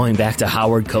 Going back to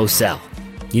Howard Cosell.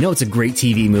 It's a great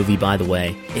TV movie, by the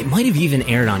way. It might have even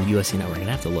aired on USA Network. I'd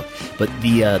have to look. But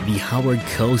the Howard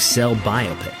Cosell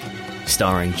biopic,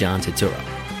 starring John Turturro.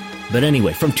 But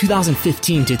anyway, from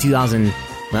 2015 to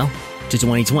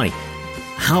 2020,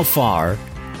 how far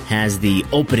has the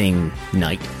opening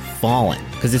night fallen?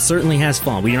 Because it certainly has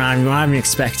fallen. We're not even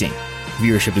expecting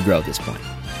viewership to grow at this point.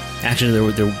 Actually,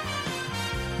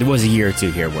 there was a year or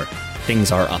two here where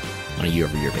things are up on a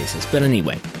year-over-year basis. But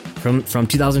anyway, from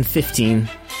 2015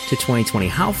 to 2020,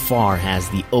 how far has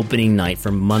the opening night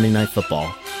for Monday Night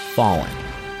Football fallen?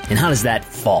 And how does that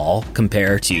fall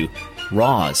compare to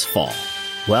Raw's fall?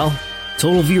 Well,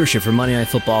 total viewership for Monday Night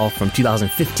Football from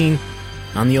 2015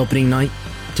 on the opening night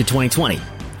to 2020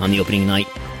 on the opening night,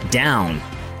 down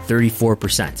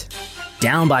 34%.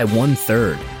 Down by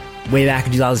 1/3. Way back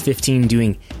in 2015,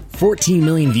 doing 14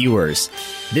 million viewers.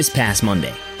 This past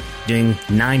Monday, doing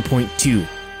 9.2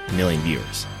 million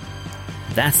viewers.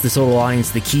 That's the total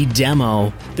audience. The key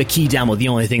demo, the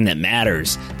only thing that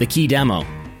matters. The key demo,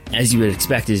 as you would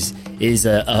expect, is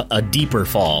a deeper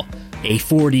fall. A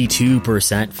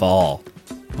 42% fall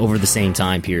over the same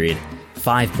time period.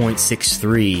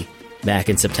 5.63 back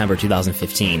in September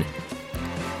 2015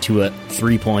 to a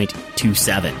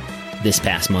 3.27 this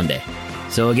past Monday.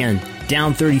 So again,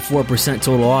 down 34%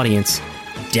 total audience,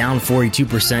 down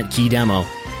 42% key demo.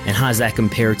 And how does that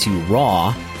compare to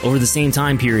Raw over the same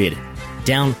time period?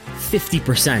 Down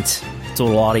 50%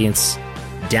 total audience,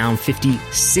 down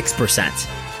 56%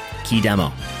 key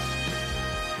demo.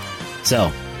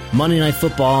 So, Monday Night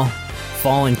Football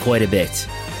fallen quite a bit.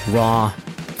 Raw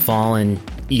fallen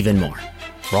even more.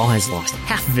 Raw has lost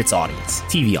half of its audience,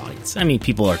 TV audience. I mean,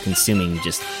 people are consuming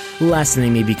just less than they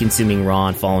may be consuming Raw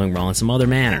and following Raw in some other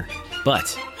manner.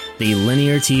 But the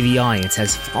linear TV audience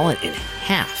has fallen in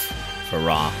half for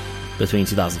Raw between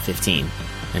 2015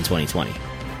 and 2020.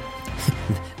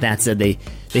 That said, they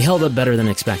held up better than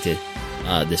expected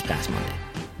this past Monday.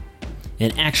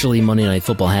 And actually, Monday Night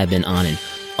Football had been on an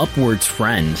upward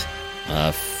trend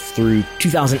through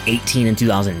 2018 and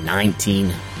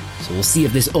 2019. So we'll see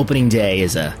if this opening day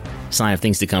is a sign of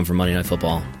things to come for Monday Night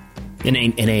Football. In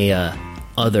a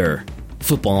other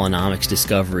Footballonomics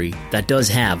discovery that does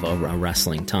have a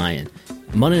wrestling tie-in,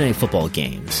 Monday Night Football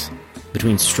games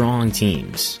between strong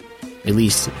teams, at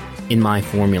least in my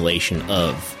formulation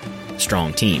of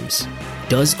strong teams,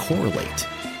 does correlate.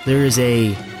 There is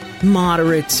a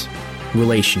moderate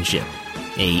relationship,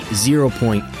 a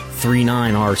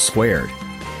 0.39 R squared,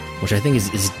 which I think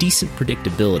is decent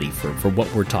predictability for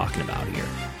what we're talking about here.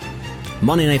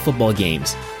 Monday Night Football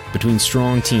games between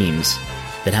strong teams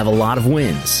that have a lot of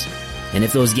wins, and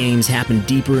if those games happen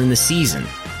deeper in the season,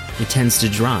 it tends to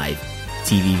drive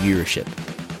TV viewership.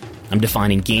 I'm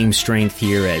defining game strength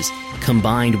here as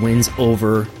combined wins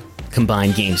over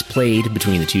combined games played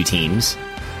between the two teams,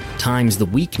 times the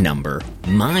week number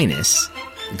minus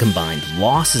the combined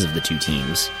losses of the two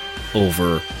teams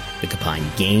over the combined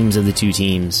games of the two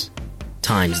teams,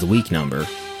 times the week number.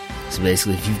 So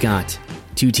basically, if you've got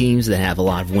two teams that have a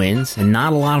lot of wins and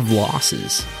not a lot of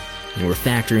losses, and we're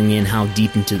factoring in how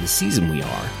deep into the season we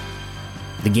are,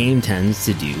 the game tends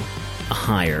to do a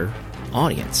higher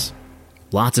audience.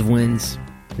 Lots of wins,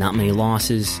 not many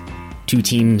losses. Two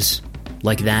teams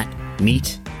like that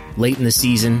meet late in the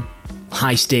season,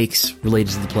 high stakes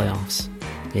related to the playoffs.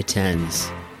 It tends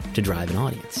to drive an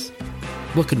audience.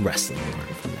 What could wrestling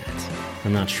learn from that?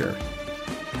 I'm not sure.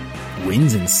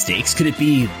 Wins and stakes? Could it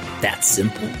be that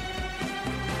simple?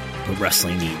 But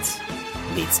wrestling needs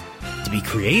to be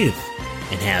creative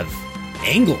and have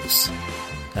angles.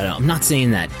 I'm not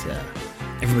saying that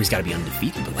everybody's got to be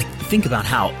undefeated, but think about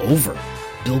how over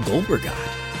Bill Goldberg got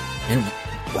and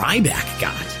Ryback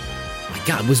got. My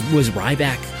God, was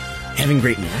Ryback having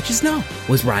great matches? No.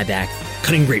 Was Ryback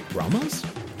cutting great promos?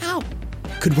 No.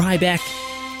 Could Ryback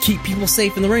keep people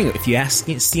safe in the ring? If you ask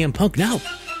CM Punk, no.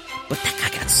 But that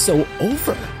guy got so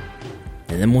over.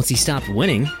 And then once he stopped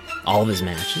winning all of his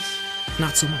matches,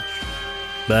 not so much.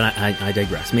 But I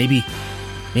digress. Maybe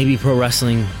pro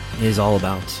wrestling is all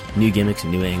about new gimmicks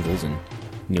and new angles and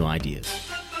new ideas.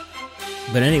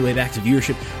 But anyway, back to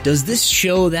viewership. Does this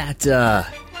show that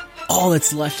all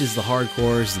that's left is the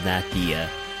hardcores, that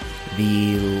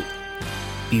the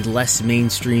less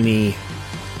mainstreamy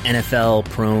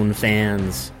NFL-prone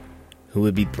fans who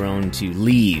would be prone to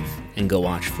leave and go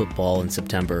watch football in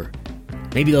September,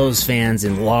 maybe those fans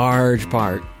in large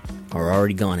part are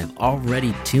already gone, have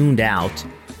already tuned out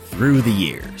through the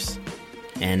years.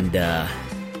 And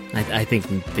I think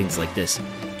things like this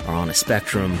are on a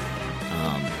spectrum.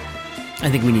 I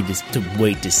think we need to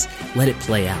wait to let it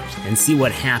play out and see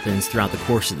what happens throughout the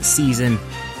course of the season.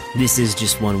 This is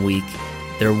just 1 week.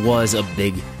 There was a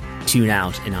big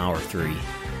tune-out in Hour 3.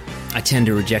 I tend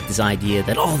to reject this idea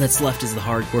that all that's left is the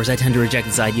hardcores. I tend to reject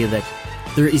this idea that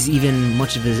there is even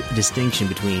much of a distinction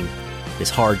between this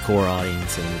hardcore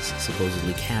audience and this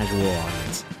supposedly casual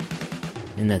audience.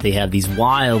 in that they have these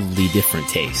wildly different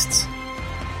tastes.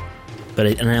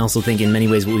 And I also think in many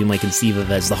ways what we might conceive of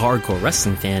as the hardcore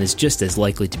wrestling fan is just as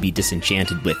likely to be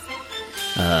disenchanted with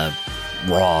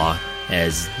Raw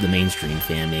as the mainstream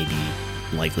fan may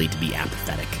be likely to be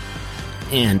apathetic.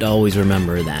 And always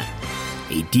remember that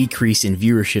a decrease in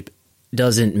viewership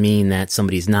doesn't mean that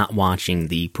somebody's not watching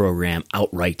the program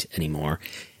outright anymore.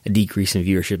 A decrease in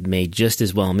viewership may just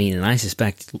as well mean, and I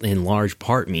suspect in large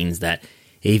part means, that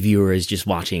a viewer is just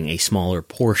watching a smaller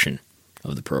portion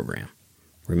of the program.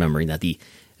 Remembering that the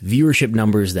viewership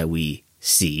numbers that we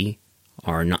see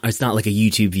are not, it's not like a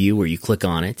YouTube view where you click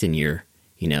on it and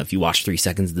if you watch 3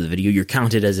 seconds of the video, you're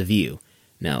counted as a view.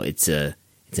 No, it's an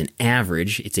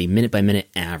average, it's a minute by minute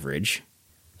average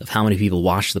of how many people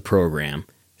watch the program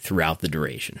throughout the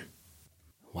duration.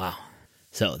 Wow.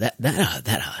 So that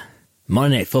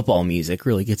Monday Night Football music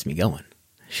really gets me going.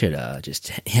 I should just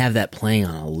have that playing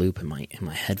on a loop in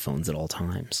my headphones at all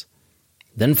times.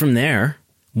 Then from there,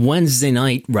 Wednesday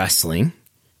Night Wrestling,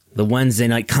 the Wednesday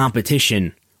night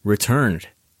competition, returned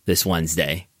this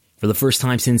Wednesday for the first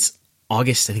time since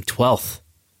August, 12th.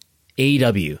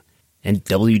 AEW and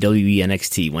WWE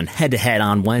NXT went head-to-head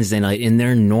on Wednesday night in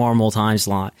their normal time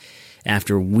slot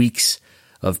after weeks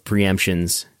of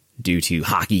preemptions due to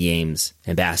hockey games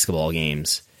and basketball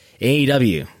games.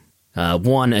 AEW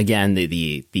won again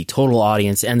the total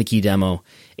audience and the key demo,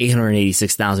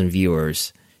 886,000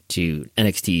 viewers to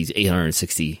NXT's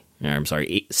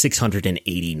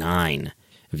 689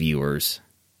 viewers.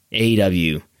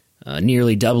 AEW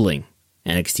nearly doubling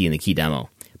NXT in the key demo.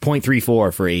 0.34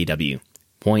 for AEW,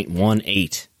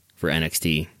 0.18 for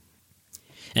NXT.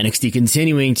 NXT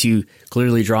continuing to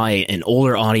clearly draw an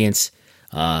older audience.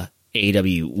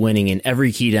 AEW winning in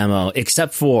every key demo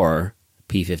except for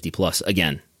P50 Plus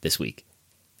again this week.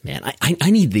 Man,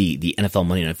 I need the NFL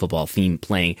Monday Night Football theme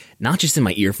playing, not just in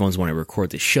my earphones when I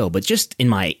record the show, but just in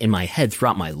my head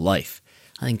throughout my life.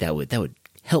 I think that would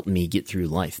help me get through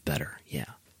life better. Yeah.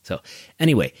 So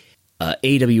anyway,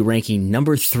 AEW ranking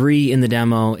number 3 in the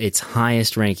demo, its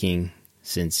highest ranking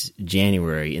since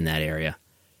January in that area.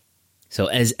 So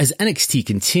as NXT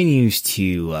continues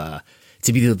to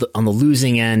be on the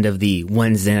losing end of the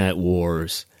Wednesday Night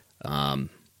Wars, I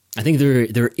think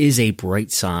there is a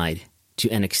bright side to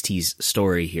NXT's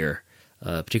story here,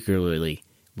 particularly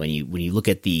when you look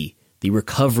at the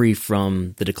recovery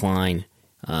from the decline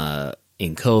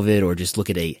in COVID, or just look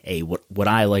at what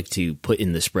I like to put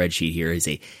in the spreadsheet here is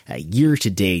a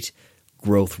year-to-date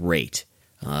growth rate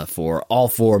for all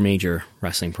 4 major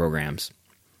wrestling programs.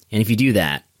 And if you do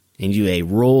that, and you do a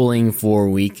rolling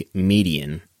 4-week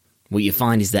median, what you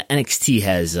find is that NXT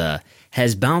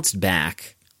has bounced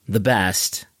back the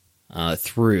best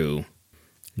through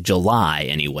July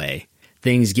anyway.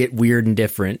 Things get weird and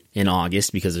different in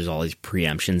August because there's all these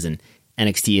preemptions, and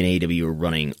NXT and AEW are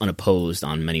running unopposed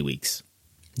on many weeks.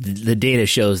 The data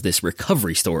shows this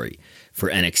recovery story for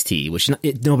NXT, which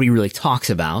nobody really talks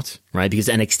about, right? Because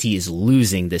NXT is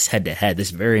losing this head-to-head,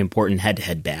 this very important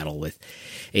head-to-head battle with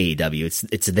AEW.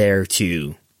 It's there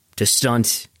to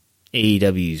stunt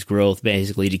AEW's growth,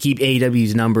 basically, to keep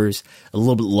AEW's numbers a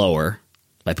little bit lower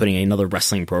by putting another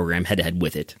wrestling program head-to-head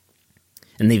with it.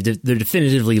 And they're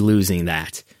definitively losing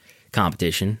that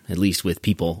competition, at least with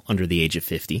people under the age of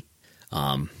 50.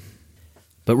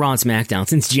 But Raw and SmackDown,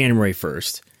 since January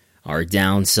 1st, are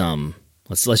down some.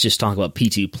 Let's just talk about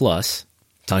P2 Plus,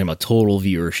 talking about total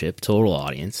viewership, total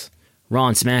audience. Raw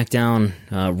and SmackDown,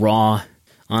 Raw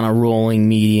on a rolling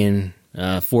median,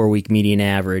 4-week median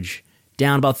average,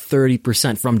 down about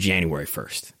 30% from January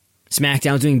 1st.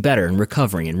 SmackDown doing better and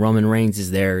recovering, and Roman Reigns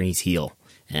is there and he's heel.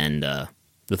 And the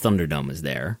Thunderdome is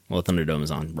there. Well, the Thunderdome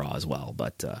is on Raw as well,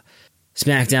 but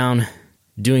SmackDown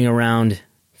doing around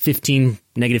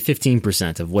negative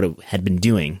 15% of what it had been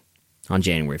doing on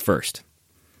January 1st.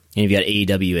 And you've got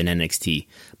AEW and NXT,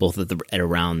 both at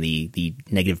around the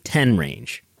negative 10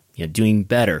 range, doing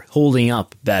better, holding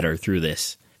up better through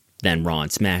this than Raw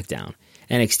and SmackDown.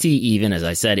 NXT even, as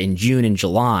I said, in June and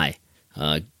July,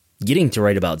 getting to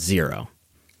right about 0.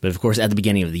 But of course, at the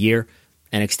beginning of the year,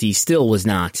 NXT still was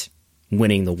not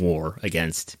winning the war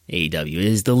against AEW. It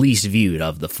is the least viewed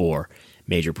of the 4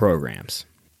 major programs.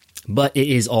 But it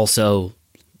is also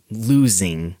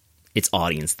losing its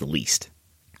audience the least.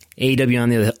 AEW, on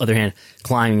the other hand,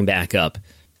 climbing back up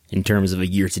in terms of a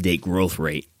year-to-date growth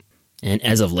rate, and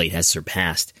as of late has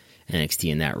surpassed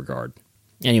NXT in that regard.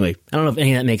 Anyway, I don't know if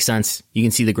any of that makes sense. You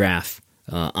can see the graph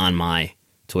on my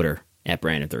Twitter,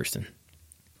 @Brandon Thurston.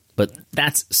 But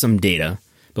that's some data.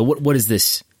 But what does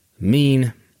this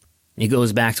mean? It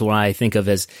goes back to what I think of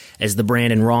as the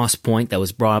Brandon Ross point that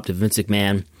was brought up to Vince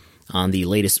McMahon on the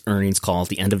latest earnings call at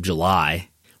the end of July,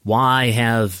 why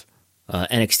have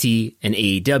NXT and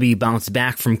AEW bounced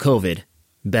back from COVID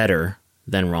better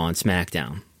than Raw and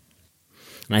SmackDown?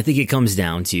 And I think it comes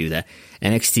down to that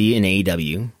NXT and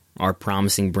AEW are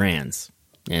promising brands,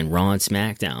 and Raw and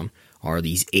SmackDown are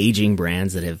these aging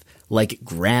brands that have, like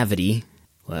Gravity,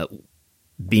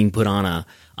 being put on a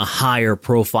higher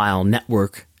profile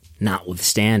network,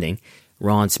 notwithstanding.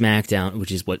 Raw and SmackDown,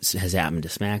 which is what has happened to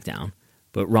SmackDown,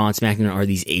 but Raw and SmackDown are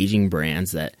these aging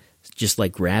brands that, just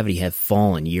like Gravity, have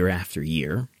fallen year after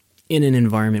year in an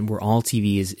environment where all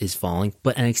TV is falling,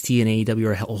 but NXT and AEW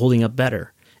are holding up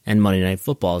better. And Monday Night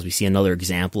Football, as we see another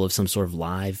example of some sort of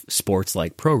live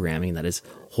sports-like programming that is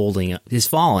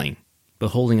falling, but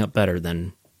holding up better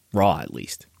than Raw, at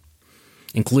least.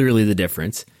 And clearly the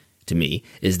difference, to me,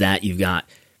 is that you've got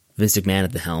Vince McMahon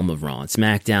at the helm of Raw and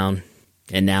SmackDown,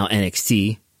 and now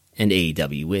NXT and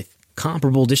AEW with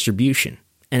comparable distribution.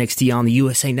 NXT on the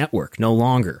USA Network, no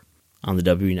longer on the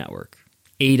WWE Network.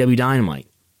 AEW Dynamite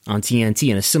on TNT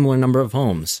in a similar number of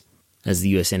homes as the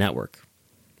USA Network.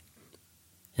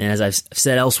 And as I've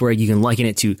said elsewhere, you can liken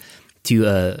it to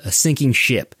a sinking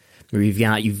ship where you've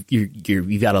got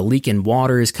a leak and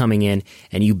water is coming in,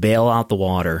 and you bail out the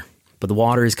water, but the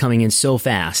water is coming in so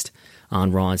fast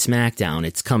on Raw and SmackDown,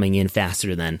 it's coming in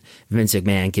faster than Vince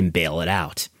McMahon can bail it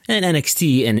out. And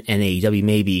NXT and AEW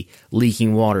may be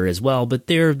leaking water as well, but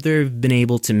they've been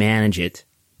able to manage it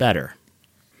better.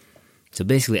 So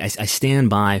basically, I stand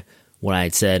by what I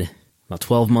had said about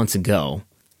 12 months ago,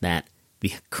 that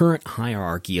the current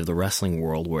hierarchy of the wrestling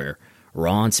world, where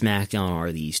Raw and SmackDown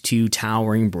are these two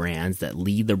towering brands that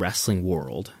lead the wrestling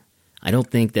world, I don't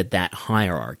think that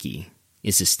hierarchy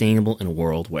is sustainable in a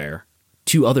world where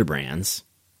two other brands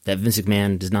that Vince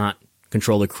McMahon does not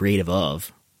control the creative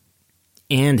of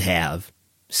and have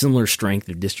similar strength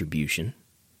of distribution.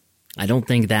 I don't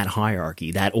think that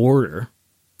hierarchy, that order,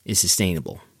 is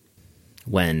sustainable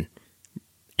when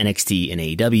NXT and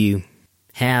AEW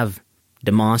have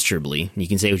demonstrably, and you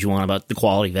can say what you want about the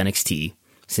quality of NXT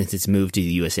since it's moved to the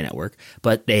USA Network,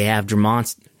 but they have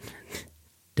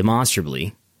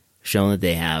demonstrably shown that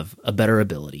they have a better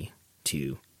ability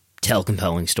to tell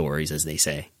compelling stories, as they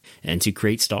say, and to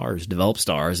create stars, develop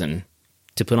stars, and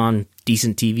to put on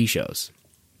decent TV shows.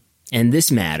 And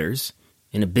this matters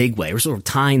in a big way. We're sort of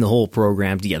tying the whole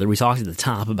program together. We talked at the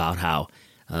top about how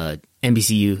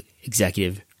NBCU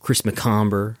executive Chris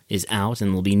McComber is out, and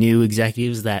there'll be new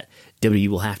executives that WWE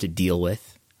will have to deal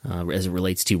with as it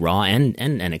relates to Raw and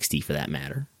NXT for that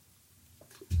matter.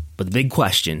 But the big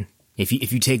question, if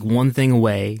you take one thing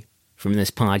away from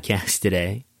this podcast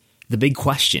today, the big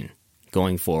question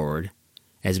going forward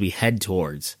as we head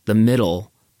towards the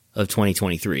middle of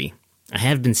 2023, I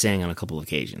have been saying on a couple of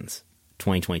occasions,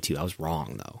 2022, I was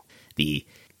wrong though. The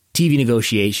TV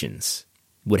negotiations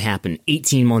would happen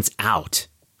 18 months out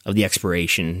of the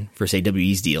expiration for, say,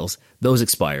 WWE's deals. Those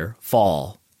expire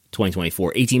fall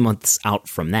 2024. 18 months out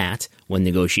from that, when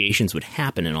negotiations would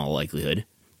happen in all likelihood,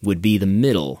 would be the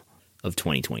middle of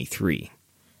 2023.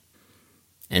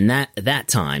 And at that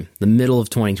time, the middle of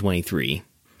 2023,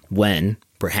 when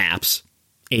perhaps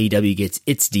AEW gets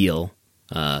its deal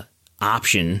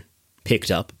option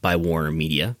picked up by Warner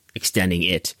Media, extending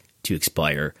it to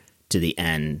expire to the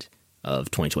end of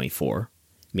 2024,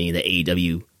 meaning that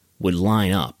AEW would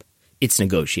line up its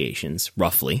negotiations,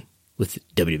 roughly, with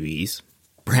WWE's.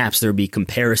 Perhaps there would be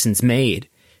comparisons made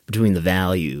between the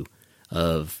value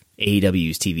of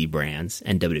AEW's TV brands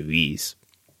and WWE's.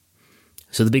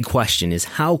 So the big question is,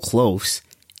 how close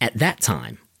at that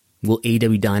time will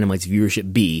AEW Dynamite's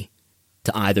viewership be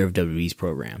to either of WWE's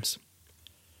programs?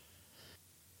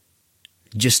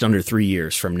 Just under 3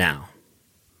 years from now.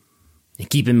 And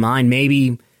keep in mind,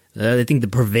 maybe, I think the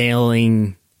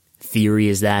prevailing theory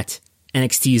is that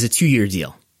NXT is a 2-year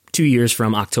deal. 2 years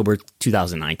from October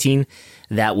 2019.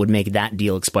 That would make that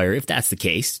deal expire, if that's the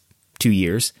case, 2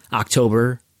 years,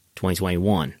 October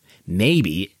 2021.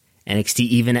 Maybe NXT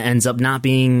even ends up not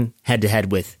being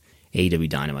head-to-head with AEW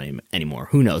Dynamite anymore.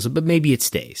 Who knows? But maybe it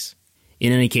stays.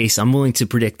 In any case, I'm willing to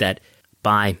predict that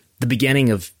by the beginning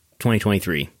of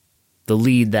 2023, the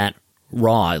lead that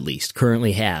Raw, at least,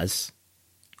 currently has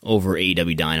over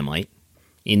AEW Dynamite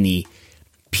in the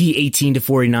P18 to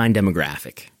 49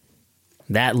 demographic,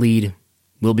 that lead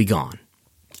will be gone.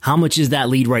 How much is that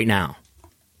lead right now?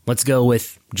 Let's go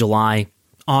with July.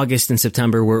 August and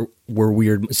September were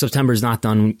weird. September's not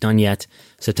done yet.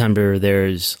 September,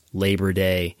 there's Labor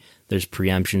Day. There's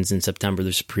preemptions in September.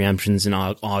 There's preemptions in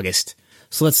August.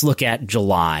 So let's look at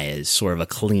July as sort of a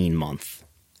clean month.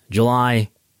 July,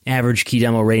 average key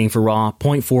demo rating for Raw,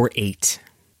 0.48.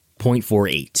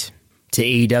 0.48. To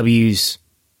AEW's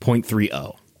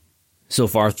 0.30. So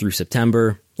far through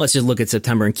September, let's just look at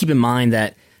September and keep in mind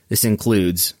that this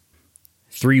includes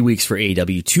 3 weeks for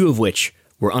AEW, 2 of which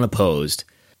were unopposed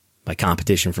by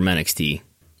competition from NXT.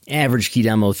 Average key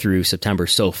demo through September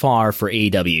so far for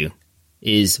AEW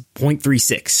is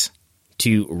 0.36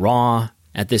 to Raw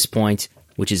at this point,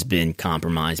 which has been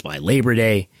compromised by Labor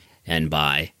Day and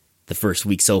by the first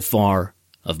week so far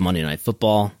of Monday Night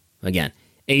Football. Again,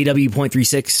 AEW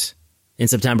 0.36 in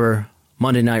September,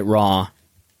 Monday Night Raw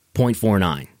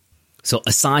 0.49. So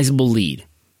a sizable lead.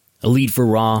 A lead for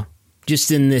Raw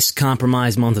just in this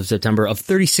compromised month of September of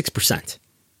 36%.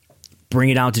 Bring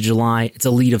it out to July, it's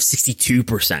a lead of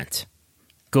 62%.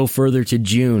 Go further to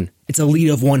June, it's a lead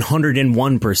of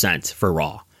 101% for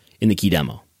Raw in the key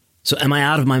demo. So am I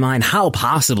out of my mind? How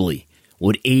possibly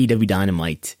would AEW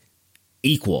Dynamite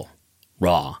equal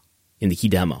Raw in the key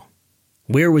demo?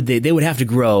 Where would they would have to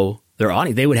grow their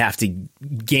audience. They would have to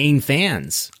gain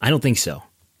fans. I don't think so.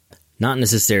 Not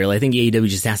necessarily. I think AEW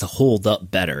just has to hold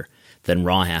up better than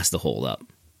Raw has to hold up.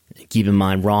 Keep in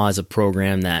mind, Raw is a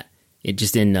program that it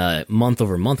just in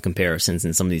month-over-month comparisons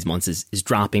in some of these months is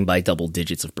dropping by double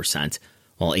digits of percent,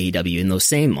 while AEW in those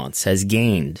same months has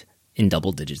gained in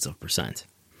double digits of percent.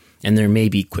 And there may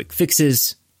be quick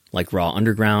fixes, like Raw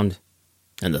Underground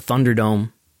and the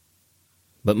Thunderdome,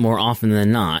 but more often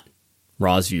than not,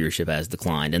 Raw's viewership has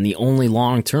declined, and the only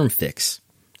long-term fix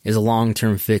is a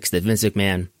long-term fix that Vince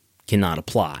McMahon cannot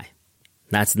apply.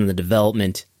 That's in the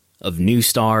development of new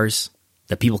stars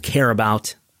that people care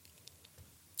about,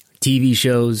 TV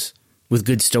shows with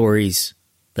good stories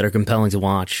that are compelling to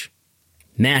watch,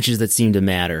 matches that seem to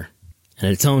matter,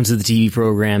 and a tone to the TV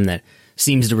program that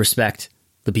seems to respect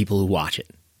the people who watch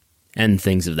it, and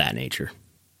things of that nature.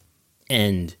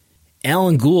 And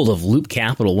Alan Gould of Loop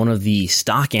Capital, one of the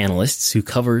stock analysts who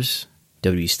covers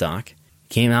WWE stock,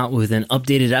 came out with an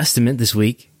updated estimate this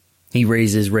week. He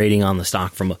raised his rating on the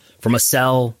stock from a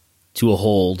sell to a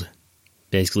hold.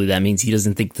 Basically, that means he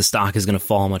doesn't think the stock is going to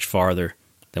fall much farther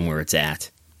than where it's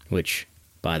at, which,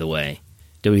 by the way,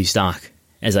 WWE stock,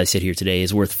 as I sit here today,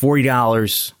 is worth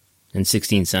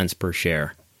 $40.16 per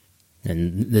share.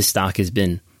 And this stock has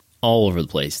been all over the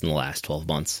place in the last 12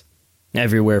 months.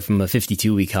 Everywhere from a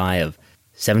 52-week high of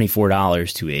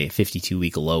 $74 to a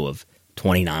 52-week low of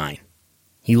 $29.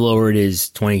 He lowered his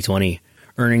 2020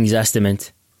 earnings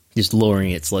estimate, just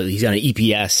lowering it slightly. He's got an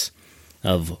EPS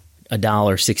of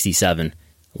 $1.67,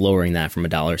 lowering that from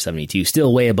 $1.72.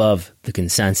 Still way above the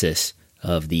consensus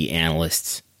of the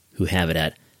analysts who have it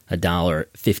at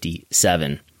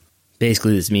 $1.57.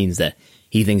 Basically, this means that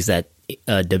he thinks that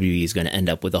WWE is going to end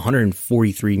up with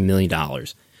 $143 million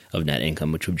of net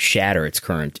income, which would shatter its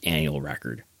current annual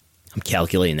record. I'm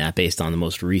calculating that based on the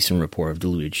most recent report of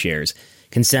diluted shares.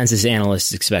 Consensus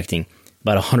analysts expecting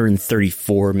about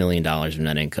 $134 million of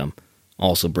net income,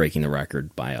 also breaking the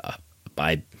record by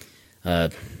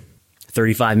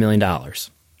 $35 million.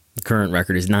 The current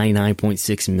record is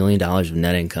 $99.6 million of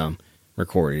net income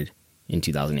recorded in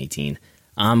 2018.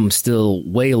 I'm still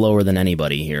way lower than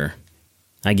anybody here.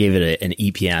 I gave it an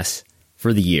EPS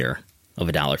for the year of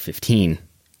 $1.15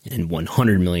 and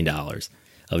 $100 million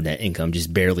of net income,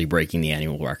 just barely breaking the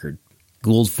annual record.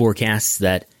 Gould forecasts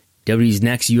that WWE's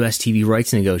next U.S. TV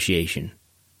rights negotiation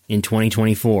in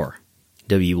 2024,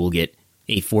 WWE will get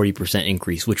a 40%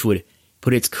 increase, which would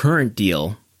put its current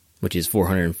deal, which is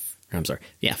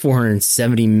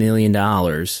 $470 million,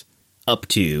 up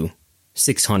to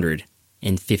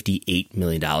 $658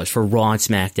 million for Raw and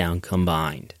SmackDown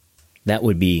combined. That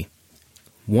would be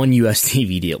one U.S.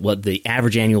 TV deal. What the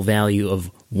average annual value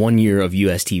of 1 year of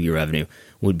U.S. TV revenue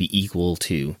would be equal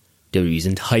to WWE's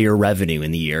entire revenue in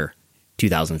the year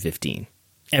 2015.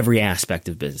 Every aspect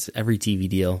of business, every TV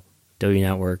deal, WWE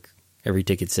Network, every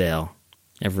ticket sale,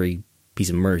 every piece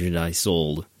of merchandise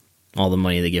sold, all the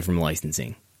money they get from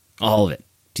licensing, all of it,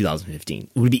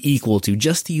 2015, would be equal to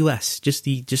just the U.S.,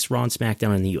 just Raw and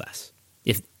SmackDown in the U.S.,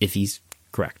 if he's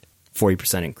correct.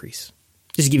 40% increase.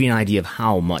 Just to give you an idea of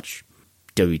how much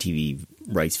WTV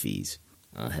rights fees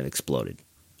have exploded,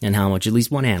 and how much at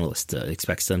least one analyst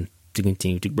expects them to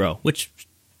continue to grow, which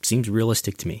seems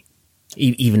realistic to me.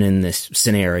 Even in this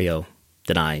scenario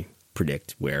that I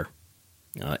predict, where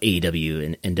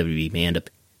AEW and WWE may end up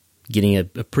getting a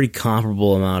pretty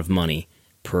comparable amount of money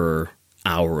per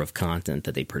hour of content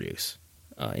that they produce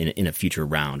in a future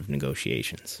round of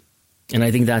negotiations. And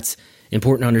I think that's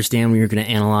important to understand when you're going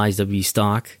to analyze WWE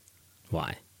stock.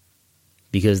 Why?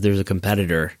 Because there's a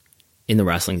competitor in the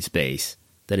wrestling space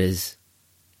that is,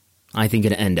 I think,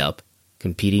 going to end up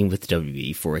competing with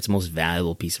WWE for its most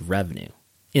valuable piece of revenue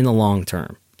in the long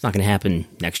term. It's not going to happen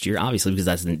next year, obviously, because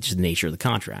that's just the nature of the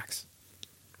contracts.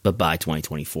 but by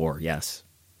 2024, yes.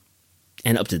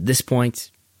 And up to this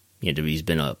point, WWE's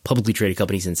been a publicly traded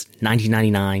company since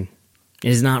 1999. It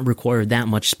has not required that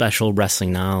much special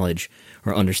wrestling knowledge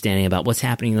or understanding about what's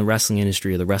happening in the wrestling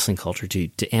industry or the wrestling culture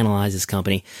to analyze this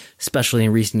company. Especially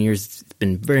in recent years, it's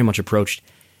been very much approached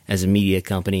as a media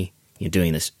company,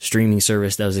 doing this streaming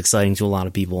service that was exciting to a lot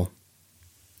of people.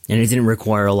 And it didn't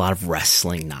require a lot of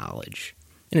wrestling knowledge.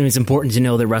 And it's important to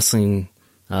know that wrestling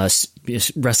is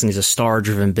a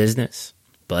star-driven business.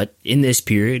 But in this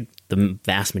period, the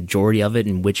vast majority of it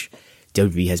in which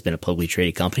WWE has been a publicly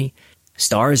traded company,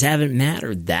 stars haven't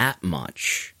mattered that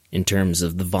much in terms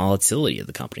of the volatility of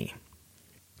the company.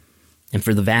 And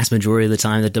for the vast majority of the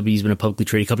time that WWE's been a publicly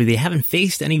traded company, they haven't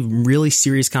faced any really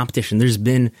serious competition. There's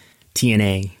been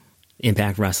TNA,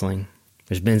 Impact Wrestling.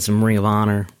 There's been some Ring of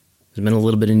Honor. There's been a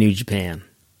little bit of New Japan.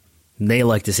 They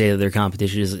like to say that their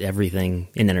competition is everything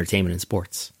in entertainment and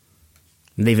sports.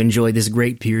 They've enjoyed this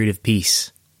great period of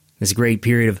peace, this great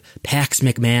period of Pax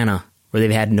McMahona, where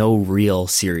they've had no real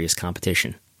serious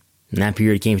competition. And that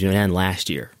period came to an end last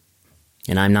year.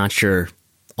 And I'm not sure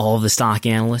all of the stock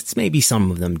analysts, maybe some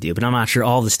of them do, but I'm not sure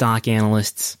all the stock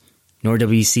analysts, nor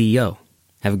WWE CEO,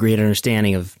 have a great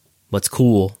understanding of what's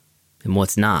cool and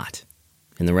what's not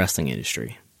in the wrestling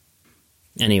industry.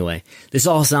 Anyway, this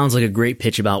all sounds like a great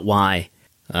pitch about why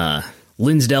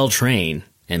Linsdell Train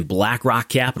and BlackRock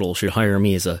Capital should hire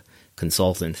me as a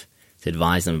consultant to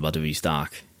advise them about WWE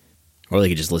stock. Or they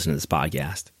could just listen to this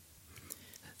podcast.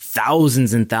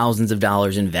 Thousands and thousands of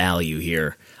dollars in value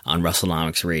here on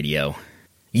Wrestlenomics Radio.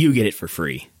 You get it for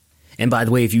free. And by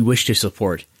the way, if you wish to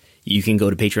support, you can go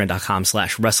to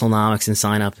patreon.com/Wrestlenomics and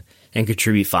sign up and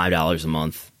contribute $5 a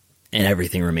month. And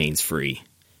everything remains free.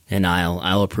 And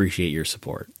I'll appreciate your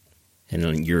support.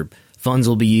 And your funds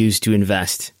will be used to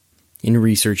invest in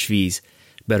research fees,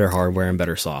 better hardware, and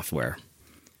better software.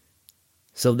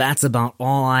 So that's about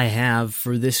all I have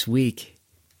for this week.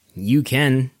 You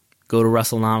can go to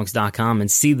Wrestlenomics.com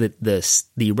and see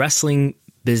the wrestling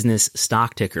business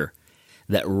stock ticker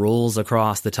that rolls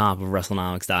across the top of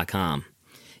Wrestlenomics.com.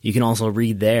 You can also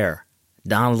read there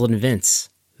Donald and Vince,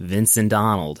 Vince and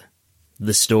Donald,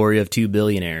 the story of two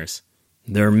billionaires.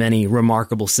 There are many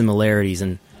remarkable similarities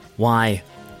and why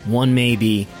one may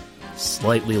be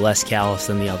slightly less callous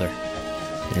than the other.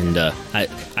 And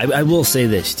I will say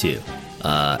this too.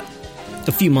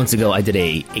 A few months ago, I did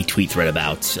a tweet thread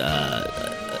about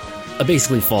a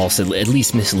basically false, at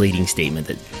least misleading statement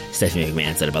that Stephanie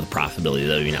McMahon said about the profitability of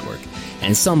the WWE Network.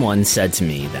 And someone said to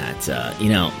me that,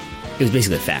 it was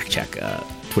basically a fact check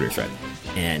Twitter thread.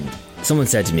 And someone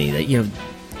said to me that,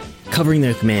 covering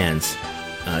the McMahons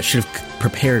should have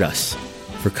prepared us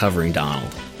for covering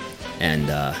Donald.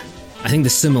 And I think the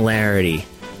similarity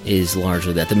is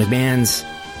largely that the McMahons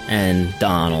and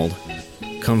Donald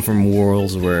come from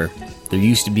worlds where they're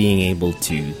used to being able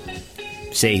to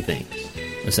say things,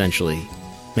 essentially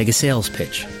make a sales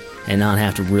pitch, and not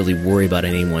have to really worry about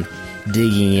anyone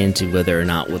digging into whether or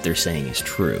not what they're saying is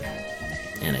true.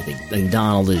 And I think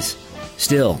Donald is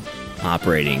still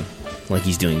operating like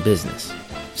he's doing business,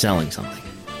 selling something.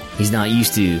 He's not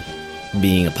used to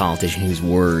being a politician whose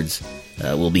words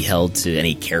will be held to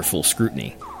any careful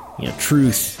scrutiny.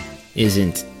 Truth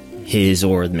isn't his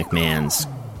or the McMahon's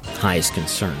highest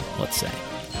concern, let's say.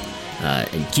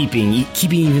 And keeping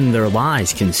even their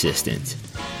lies consistent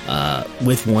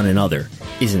with one another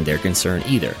isn't their concern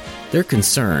either. Their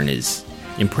concern is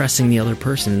impressing the other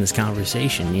person in this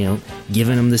conversation,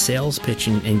 giving them the sales pitch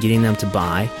and getting them to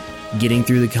buy, getting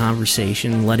through the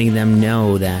conversation, letting them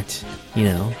know that,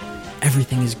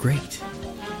 everything is great.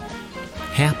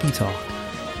 Happy talk.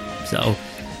 So,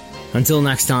 until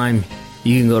next time,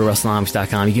 you can go to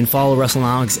Wrestlenomics.com. You can follow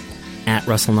Wrestlenomics at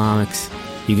Wrestlenomics.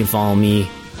 You can follow me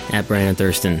at Brandon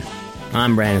Thurston.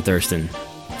 I'm Brandon Thurston.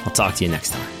 I'll talk to you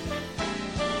next time.